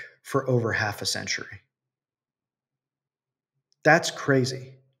apocalyptic for over half a century. That's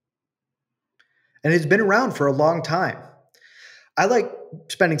crazy. And it's been around for a long time. I like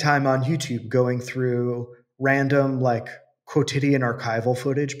spending time on YouTube going through random quotidian archival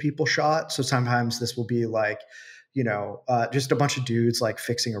footage people shot. So sometimes this will be just a bunch of dudes like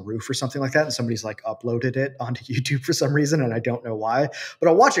fixing a roof or something like that. And somebody's like uploaded it onto YouTube for some reason. And I don't know why, but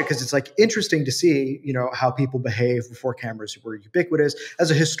I'll watch it because it's like interesting to see, how people behave before cameras were ubiquitous.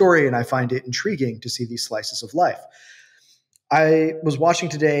 As a historian, I find it intriguing to see these slices of life. I was watching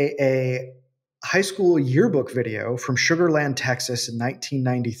today a high school yearbook video from Sugar Land, Texas in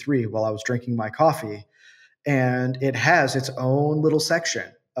 1993 while I was drinking my coffee. And it has its own little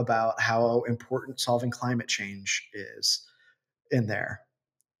section about how important solving climate change is in there.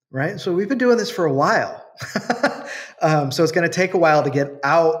 Right. So we've been doing this for a while. So it's going to take a while to get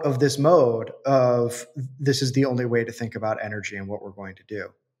out of this mode of this is the only way to think about energy and what we're going to do.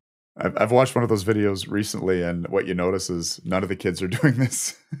 I've watched one of those videos recently, and what you notice is none of the kids are doing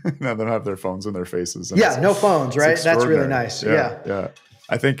this. None of them have their phones in their faces. Yeah, no phones, right? That's really nice. Yeah.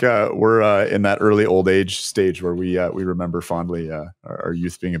 I think we're in that early old age stage where we remember fondly our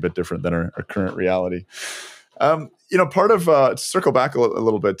youth being a bit different than our current reality. Part of to circle back a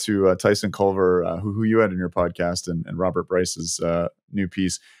little bit to Tyson Culver, who you had in your podcast, and Robert Bryce's new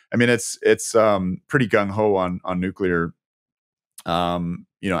piece. I mean, it's pretty gung ho on nuclear.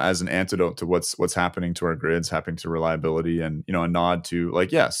 As an antidote to what's happening to our grids, happening to reliability, and a nod to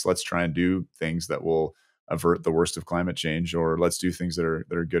like, yes, let's try and do things that will avert the worst of climate change, or let's do things that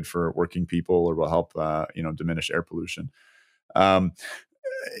are good for working people, or will help diminish air pollution.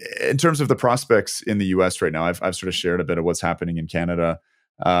 In terms of the prospects in the U.S. right now, I've sort of shared a bit of what's happening in Canada.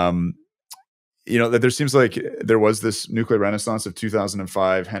 That there seems like there was this nuclear renaissance of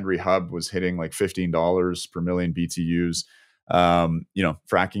 2005. Henry Hub was hitting like $15 per million BTUs.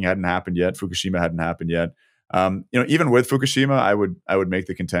 Fracking hadn't happened yet. Fukushima hadn't happened yet. Even with Fukushima, I would make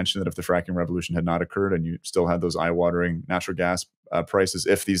the contention that if the fracking revolution had not occurred and you still had those eye-watering natural gas prices,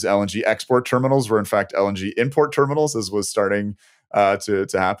 if these LNG export terminals were in fact LNG import terminals, as was starting to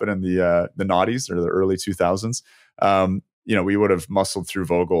happen in the noughties or the early 2000s, we would have muscled through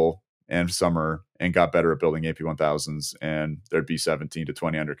Vogtle and Summer and got better at building AP1000s, and there'd be 17 to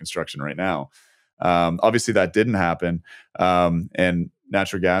 20 under construction right now. Obviously that didn't happen. And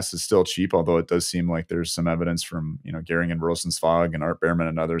natural gas is still cheap, although it does seem like there's some evidence from, Gehring and Rosenzweig and Art Behrman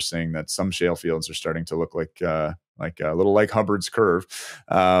and others saying that some shale fields are starting to look like a little like Hubbard's curve,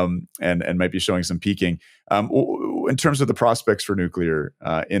 and might be showing some peaking. In terms of the prospects for nuclear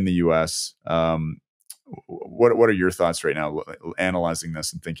in the U.S., what are your thoughts right now, analyzing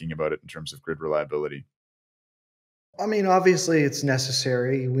this and thinking about it in terms of grid reliability? I mean, obviously it's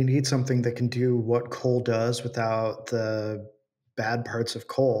necessary. We need something that can do what coal does without the bad parts of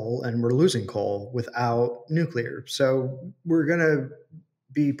coal, and we're losing coal without nuclear. So we're going to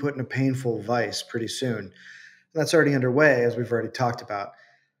be put in a painful vice pretty soon. That's already underway, as we've already talked about.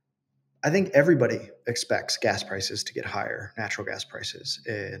 I think everybody expects gas prices to get higher, natural gas prices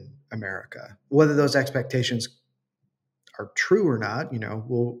in America. Whether those expectations are true or not,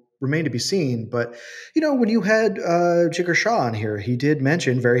 will remain to be seen. But, when you had Jigar Shah on here, he did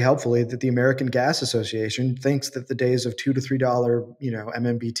mention very helpfully that the American Gas Association thinks that the days of $2 to $3,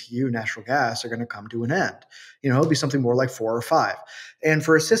 MMBTU natural gas are going to come to an end. It'll be something more like 4 or 5. And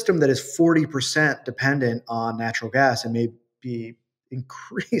for a system that is 40% dependent on natural gas, and may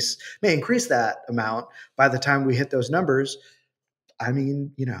increase that amount by the time we hit those numbers. I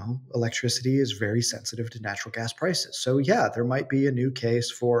mean, electricity is very sensitive to natural gas prices. So yeah, there might be a new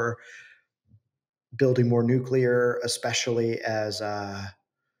case for building more nuclear, especially as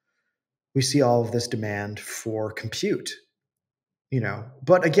we see all of this demand for compute,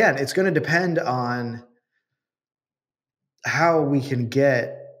 But again, it's going to depend on how we can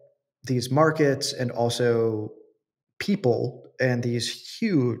get these markets and also people and these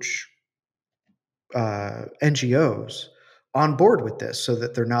huge NGOs on board with this so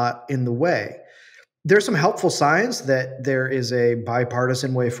that they're not in the way. There's some helpful signs that there is a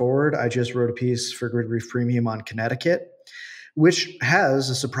bipartisan way forward. I just wrote a piece for Grid Brief Premium on Connecticut, which has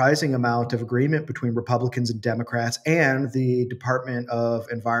a surprising amount of agreement between Republicans and Democrats and the Department of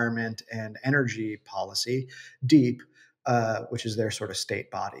Environment and Energy Policy, DEEP, which is their sort of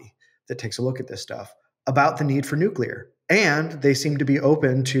state body that takes a look at this stuff, about the need for nuclear. And they seem to be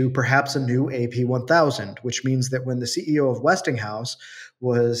open to perhaps a new AP1000, which means that when the CEO of Westinghouse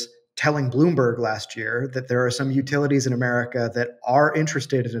was telling Bloomberg last year that there are some utilities in America that are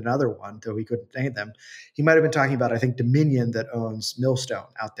interested in another one, though he couldn't name them, he might have been talking about, I think, Dominion that owns Millstone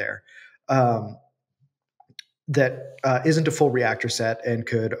out there, that isn't a full reactor set and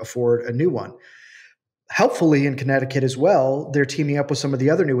could afford a new one. Helpfully, in Connecticut as well, they're teaming up with some of the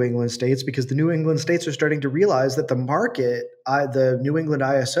other New England states because the New England states are starting to realize that the market, the New England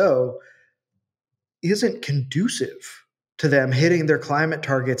ISO, isn't conducive to them hitting their climate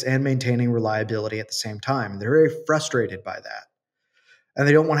targets and maintaining reliability at the same time. They're very frustrated by that. And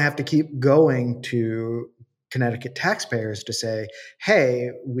they don't want to have to keep going to Connecticut taxpayers to say, hey,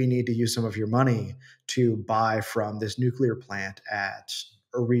 we need to use some of your money to buy from this nuclear plant at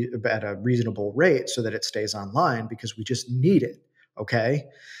a reasonable rate so that it stays online because we just need it. Okay.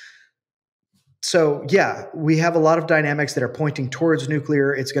 So yeah, we have a lot of dynamics that are pointing towards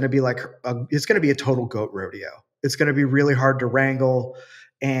nuclear. It's going to be it's going to be a total goat rodeo. It's going to be really hard to wrangle,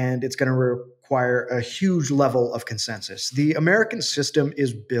 and it's going to require a huge level of consensus. The American system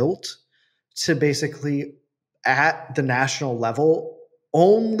is built to basically, at the national level,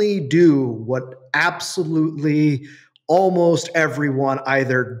 only do what absolutely almost everyone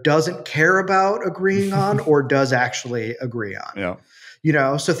either doesn't care about agreeing on or does actually agree on.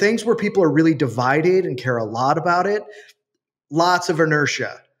 Yeah. So things where people are really divided and care a lot about it, lots of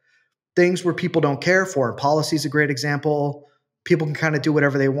inertia. Things where people don't care, foreign policy is a great example. People can kind of do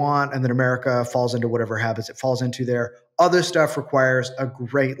whatever they want, and then America falls into whatever habits it falls into there. Other stuff requires a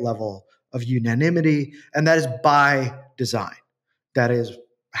great level of unanimity, and that is by design. That is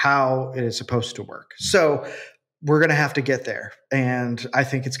how it is supposed to work. So we're going to have to get there, and I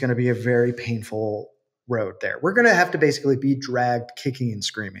think it's going to be a very painful road there. We're going to have to basically be dragged kicking and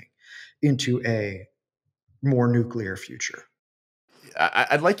screaming into a more nuclear future.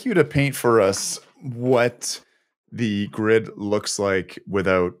 I'd like you to paint for us what the grid looks like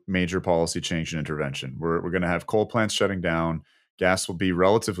without major policy change and intervention. We're going to have coal plants shutting down. Gas will be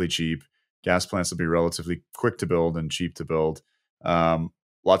relatively cheap. Gas plants will be relatively quick to build and cheap to build.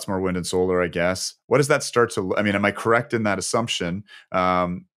 Lots more wind and solar, I guess. What does that start to? I mean, am I correct in that assumption?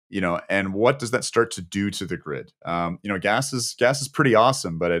 And what does that start to do to the grid? Gas is pretty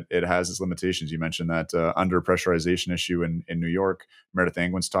awesome, but it has its limitations. You mentioned that under pressurization issue in New York. Meredith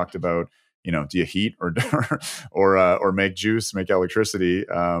Angwin's talked about, do you heat or or make juice, make electricity?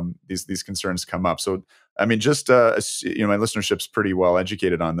 These concerns come up. So, I mean, just my listenership's pretty well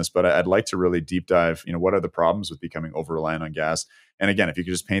educated on this, but I'd like to really deep dive. What are the problems with becoming over reliant on gas? And again, if you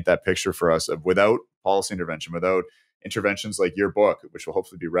could just paint that picture for us of without policy intervention, without interventions like your book, which will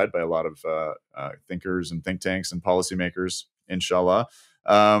hopefully be read by a lot of thinkers and think tanks and policymakers, inshallah.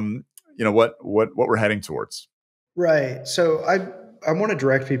 What we're heading towards. Right. So I want to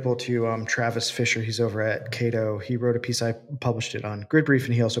direct people to Travis Fisher. He's over at Cato. He wrote a piece. I published it on Grid Brief,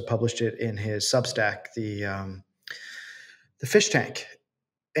 and he also published it in his Substack, the Fish Tank.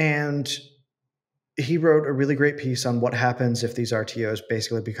 And he wrote a really great piece on what happens if these RTOs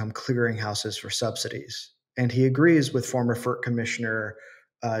basically become clearinghouses for subsidies. And he agrees with former FERC Commissioner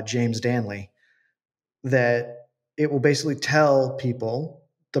James Danley that it will basically tell people,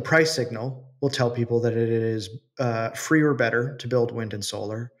 the price signal will tell people that it is free or better to build wind and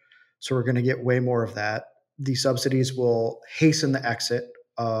solar. So we're going to get way more of that. The subsidies will hasten the exit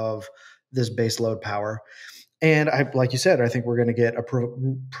of this base load power. And like you said, I think we're going to get a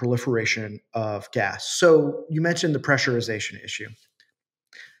proliferation of gas. So you mentioned the pressurization issue.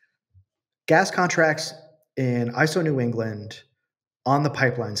 Gas contracts in ISO New England on the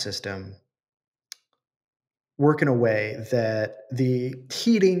pipeline system work in a way that the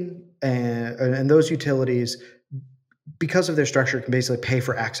heating and those utilities, because of their structure, can basically pay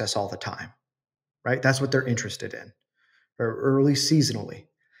for access all the time, right? That's what they're interested in, or at least seasonally.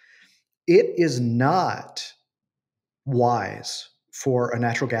 It is not wise for a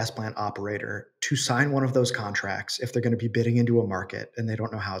natural gas plant operator to sign one of those contracts if they're going to be bidding into a market and they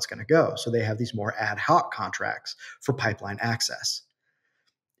don't know how it's going to go. So they have these more ad hoc contracts for pipeline access.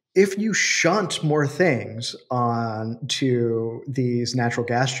 If you shunt more things onto these natural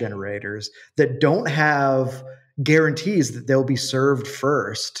gas generators that don't have guarantees that they'll be served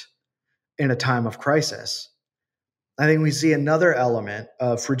first in a time of crisis, I think we see another element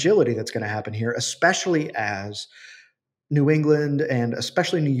of fragility that's going to happen here, especially as New England and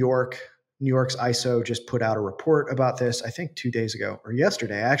especially New York's ISO just put out a report about this, I think 2 days ago or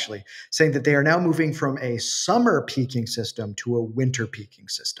yesterday, actually, saying that they are now moving from a summer peaking system to a winter peaking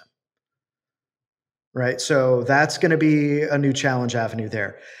system. Right. So that's going to be a new challenge avenue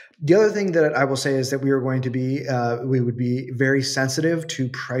there. The other thing that I will say is that we would be very sensitive to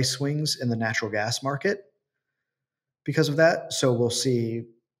price swings in the natural gas market because of that. So we'll see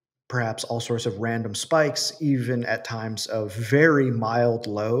perhaps all sorts of random spikes, even at times of very mild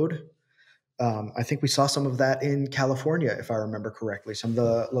load. I think we saw some of that in California, if I remember correctly, some of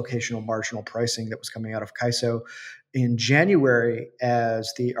the locational marginal pricing that was coming out of CAISO in January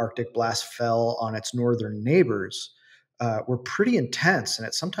as the Arctic blast fell on its northern neighbors were pretty intense. And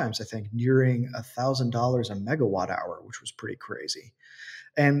at sometimes, I think, nearing $1,000 a megawatt hour, which was pretty crazy.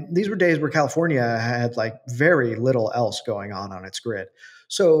 And these were days where California had like very little else going on its grid.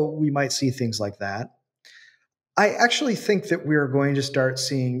 So we might see things like that. I actually think that we're going to start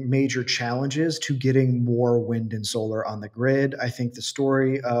seeing major challenges to getting more wind and solar on the grid. I think the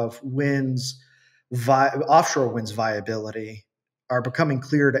story of offshore wind's viability are becoming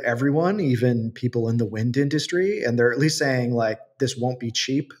clear to everyone, even people in the wind industry, and they're at least saying like this won't be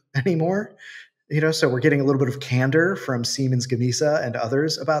cheap anymore. So we're getting a little bit of candor from Siemens Gamesa and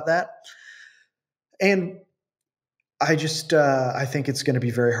others about that. And I think it's going to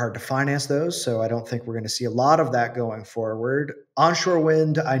be very hard to finance those. So I don't think we're going to see a lot of that going forward. Onshore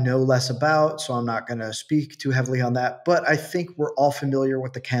wind, I know less about, so I'm not going to speak too heavily on that. But I think we're all familiar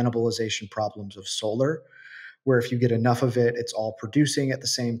with the cannibalization problems of solar, where if you get enough of it, it's all producing at the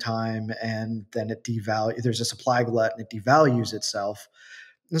same time, and then there's a supply glut and it devalues itself.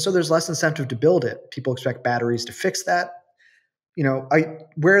 And so there's less incentive to build it. People expect batteries to fix that.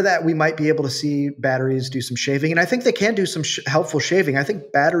 Where that we might be able to see batteries do some shaving, and I think they can do some helpful shaving. I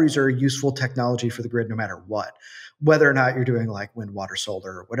think batteries are a useful technology for the grid no matter what, whether or not you're doing like wind, water,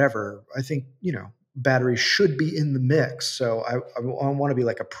 solar, or whatever. I think, batteries should be in the mix. So I want to be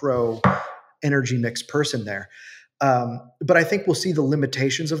like a pro energy mix person there. But I think we'll see the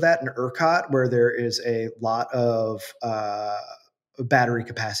limitations of that in ERCOT, where there is a lot of battery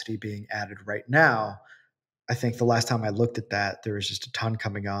capacity being added right now. I think the last time I looked at that, there was just a ton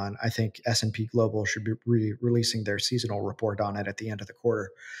coming on. I think S&P Global should be releasing their seasonal report on it at the end of the quarter.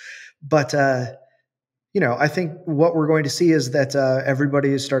 But, I think what we're going to see is that everybody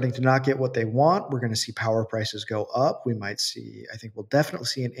is starting to not get what they want. We're going to see power prices go up. I think we'll definitely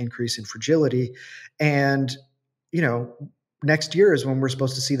see an increase in fragility. And, next year is when we're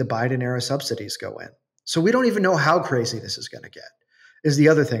supposed to see the Biden era subsidies go in. So we don't even know how crazy this is going to get, is the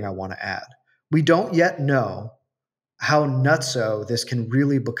other thing I want to add. We don't yet know how nutso this can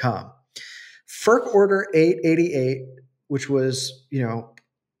really become. FERC Order 888, which was,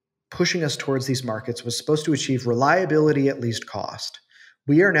 pushing us towards these markets, was supposed to achieve reliability at least cost.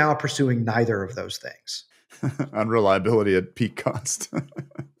 We are now pursuing neither of those things. Unreliability at peak cost.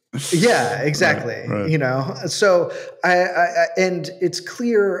 Yeah, exactly. Right. So and it's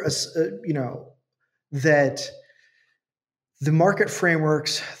clear, that the market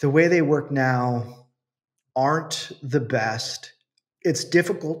frameworks, the way they work now, aren't the best. It's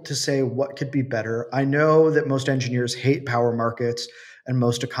difficult to say what could be better. I know that most engineers hate power markets and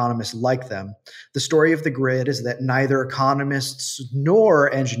most economists like them. The story of the grid is that neither economists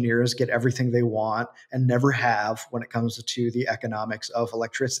nor engineers get everything they want and never have when it comes to the economics of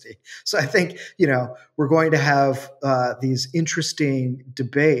electricity. So I think, we're going to have these interesting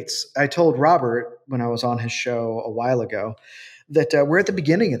debates. I told Robert when I was on his show a while ago that we're at the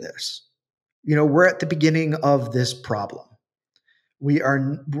beginning of this. We're at the beginning of this problem.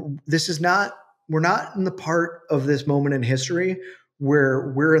 We're not in the part of this moment in history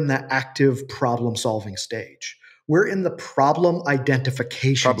where we're in the active problem solving stage. We're in the problem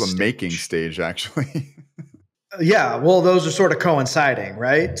identification making stage, actually. Yeah, well, those are sort of coinciding,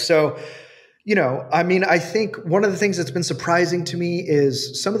 right? So, I think one of the things that's been surprising to me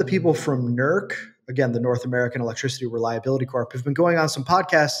is some of the people from NERC, again, the North American Electricity Reliability Corp, have been going on some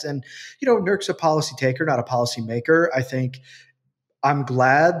podcasts, and, NERC's a policy taker, not a policy maker. I think I'm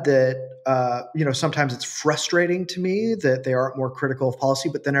glad that, sometimes it's frustrating to me that they aren't more critical of policy,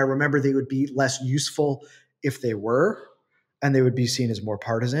 but then I remember they would be less useful if they were, and they would be seen as more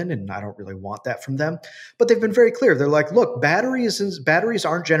partisan, and I don't really want that from them. But they've been very clear. They're like, look, batteries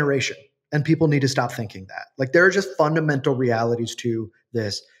aren't generation, and people need to stop thinking that. Like, there are just fundamental realities to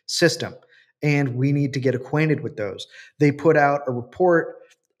this system, and we need to get acquainted with those. They put out a report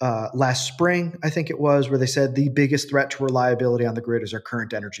last spring, I think it was, where they said the biggest threat to reliability on the grid is our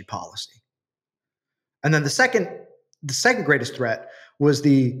current energy policy. And then the second greatest threat was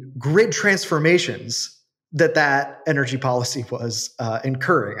the grid transformations that energy policy was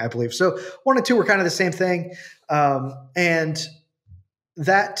incurring, I believe. So 1 and 2 were kind of the same thing. And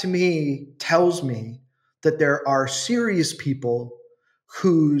that to me tells me that there are serious people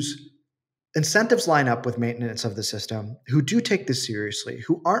whose incentives line up with maintenance of the system, who do take this seriously,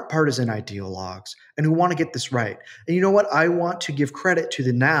 who aren't partisan ideologues, and who want to get this right. And you know what? I want to give credit to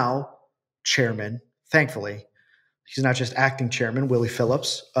the now chairman, thankfully. He's not just acting chairman, Willie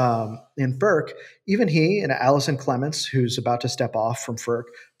Phillips, in FERC. Even he and Allison Clements, who's about to step off from FERC,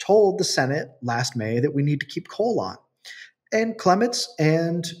 told the Senate last May that we need to keep coal on. And Clements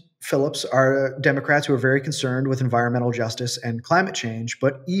and Phillips are Democrats who are very concerned with environmental justice and climate change,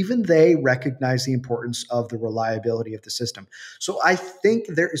 but even they recognize the importance of the reliability of the system. So I think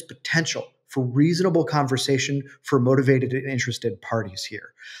there is potential for reasonable conversation for motivated and interested parties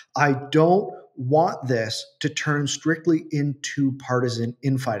here. I don't want this to turn strictly into partisan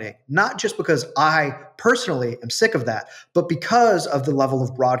infighting, not just because I personally am sick of that, but because of the level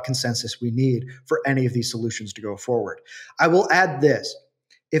of broad consensus we need for any of these solutions to go forward. I will add this.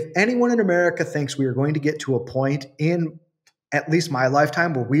 If anyone in America thinks we are going to get to a point in at least my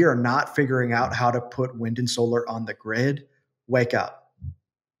lifetime where we are not figuring out how to put wind and solar on the grid, wake up.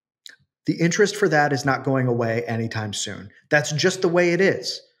 The interest for that is not going away anytime soon. That's just the way it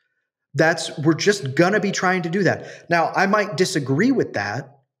is. We're just going to be trying to do that. Now, I might disagree with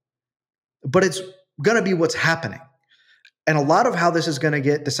that, but it's going to be what's happening. And a lot of how this is going to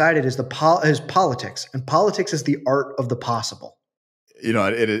get decided is politics. And politics is the art of the possible. You know,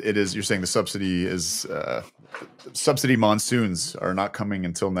 it is. You're saying the subsidy monsoons are not coming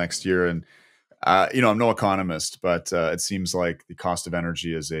until next year, and you know, I'm no economist, but it seems like the cost of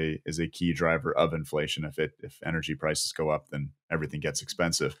energy is a key driver of inflation. If energy prices go up, then everything gets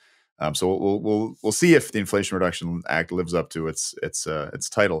expensive. So we'll see if the Inflation Reduction Act lives up to its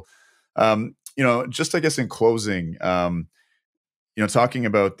title. You know, just I guess in closing. You know, talking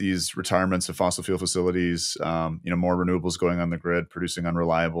about these retirements of fossil fuel facilities, you know, more renewables going on the grid, producing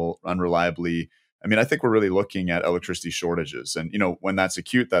unreliably. I mean, I think we're really looking at electricity shortages. And, you know, when that's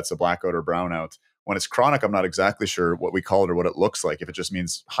acute, that's a blackout or brownout. When it's chronic, I'm not exactly sure what we call it or what it looks like, if it just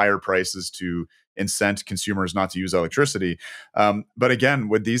means higher prices to incent consumers not to use electricity. But again,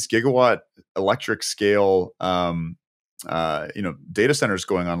 with these gigawatt electric scale you know, data centers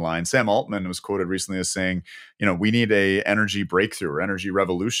going online. Sam Altman was quoted recently as saying, you know, we need a energy breakthrough or energy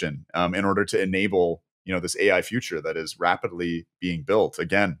revolution in order to enable, you know, this AI future that is rapidly being built.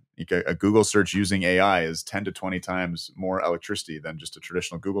 Again, a Google search using AI is 10 to 20 times more electricity than just a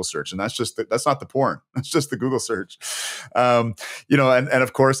traditional Google search. And that's not the porn. That's just the Google search. You know, and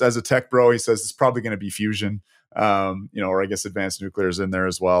of course, as a tech bro, he says it's probably going to be fusion, you know, or I guess advanced nuclear is in there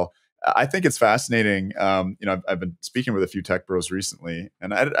as well. I think it's fascinating. You know, I've been speaking with a few tech bros recently,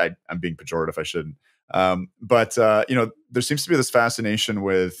 and I'm being pejorative. I shouldn't. But you know, there seems to be this fascination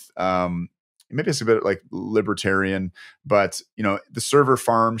with maybe it's a bit like libertarian, but you know, the server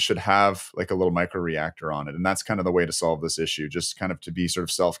farm should have like a little micro reactor on it, and that's kind of the way to solve this issue. Just kind of to be sort of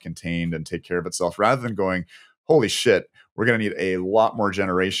self-contained and take care of itself, rather than going, holy shit, we're going to need a lot more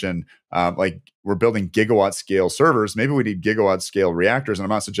generation. Like we're building gigawatt scale servers. Maybe we need gigawatt scale reactors. And I'm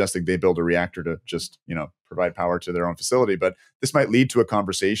not suggesting they build a reactor to just, you know, provide power to their own facility, but this might lead to a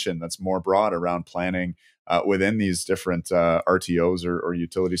conversation that's more broad around planning within these different RTOs or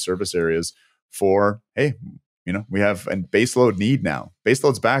utility service areas for, hey, you know, we have a baseload need now.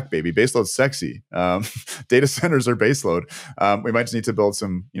 Baseload's back, baby. Baseload's sexy. Data centers are baseload. We might just need to build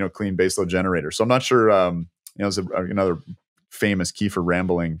some, you know, clean baseload generators. So I'm not sure, you know, it's another famous Kiefer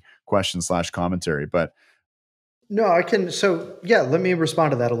rambling question / commentary, but no, I can. So yeah, let me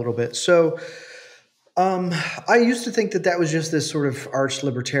respond to that a little bit. So I used to think that was just this sort of arch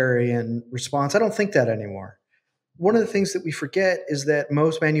libertarian response. I don't think that anymore. One of the things that we forget is that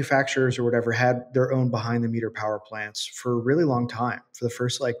most manufacturers or whatever had their own behind the meter power plants for a really long time, for the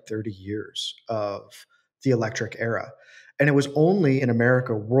first like 30 years of the electric era. And it was only in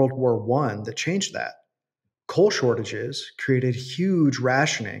America, World War I, that changed that. Coal shortages created huge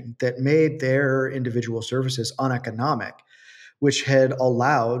rationing that made their individual services uneconomic, which had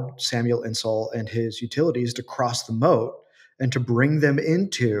allowed Samuel Insull and his utilities to cross the moat and to bring them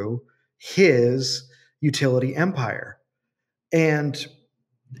into his utility empire. And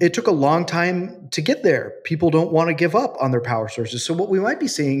it took a long time to get there. People don't want to give up on their power sources. So what we might be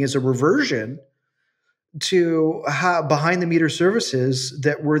seeing is a reversion to behind the meter services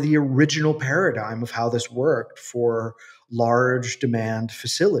that were the original paradigm of how this worked for large demand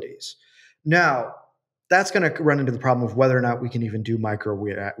facilities. Now, that's going to run into the problem of whether or not we can even do micro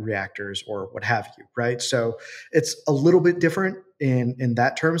reactors or what have you, right? So it's a little bit different in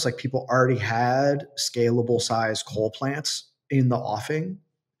that terms. Like people already had scalable size coal plants in the offing,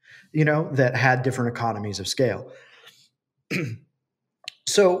 you know, that had different economies of scale.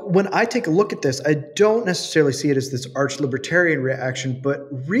 So when I take a look at this, I don't necessarily see it as this arch libertarian reaction, but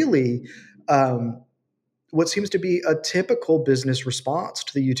really what seems to be a typical business response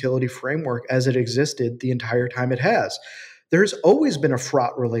to the utility framework as it existed the entire time it has. There's always been a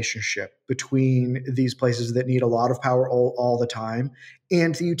fraught relationship between these places that need a lot of power all the time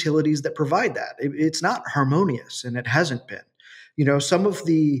and the utilities that provide that. It's not harmonious, and it hasn't been. You know, some of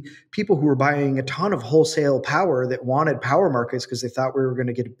the people who were buying a ton of wholesale power that wanted power markets because they thought we were going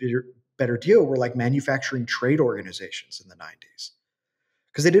to get a better deal were like manufacturing trade organizations in the 90s.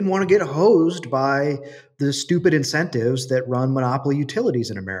 because they didn't want to get hosed by the stupid incentives that run monopoly utilities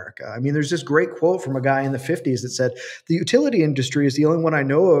in America. I mean, there's this great quote from a guy in the 50s that said, "The utility industry is the only one I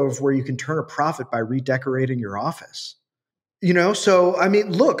know of where you can turn a profit by redecorating your office." So I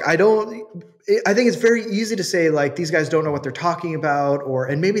mean, look, I think it's very easy to say like these guys don't know what they're talking about,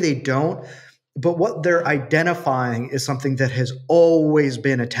 and maybe they don't, but what they're identifying is something that has always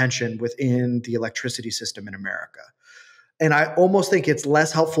been a tension within the electricity system in America. And I almost think it's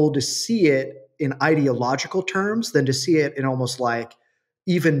less helpful to see it in ideological terms than to see it in almost like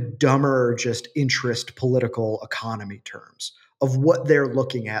even dumber, just interest political economy terms of what they're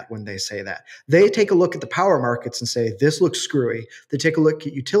looking at when they say that. They take a look at the power markets and say, this looks screwy. They take a look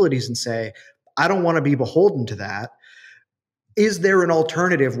at utilities and say, I don't want to be beholden to that. Is there an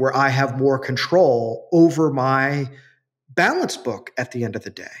alternative where I have more control over my balance book at the end of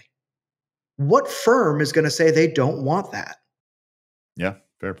the day? What firm is going to say they don't want that? Yeah,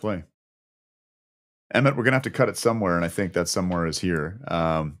 fair play. Emmett, we're going to have to cut it somewhere, and I think that somewhere is here.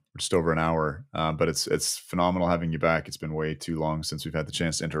 Just over an hour, but it's phenomenal having you back. It's been way too long since we've had the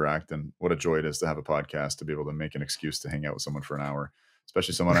chance to interact, and what a joy it is to have a podcast to be able to make an excuse to hang out with someone for an hour,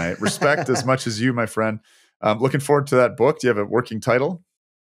 especially someone I respect as much as you, my friend. Looking forward to that book. Do you have a working title?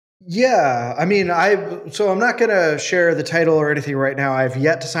 Yeah, I mean, I'm not going to share the title or anything right now. I've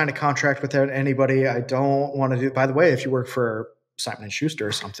yet to sign a contract with anybody. I don't want to do. By the way, if you work for Simon and Schuster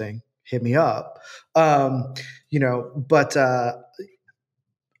or something, hit me up. But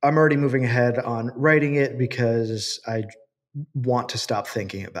I'm already moving ahead on writing it because I want to stop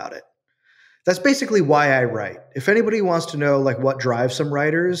thinking about it. That's basically why I write. If anybody wants to know like what drives some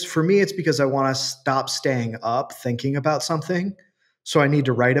writers, for me, it's because I want to stop staying up thinking about something. So I need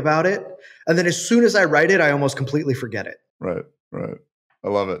to write about it. And then as soon as I write it, I almost completely forget it. Right. I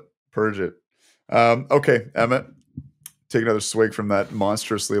love it. Purge it. Okay, Emmett, take another swig from that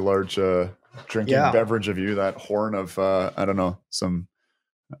monstrously large drinking beverage of you, that horn of, I don't know, some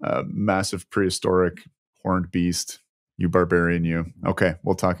massive prehistoric horned beast. You barbarian, you. Okay,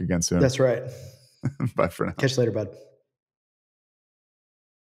 we'll talk again soon. That's right. Bye for now. Catch you later, bud.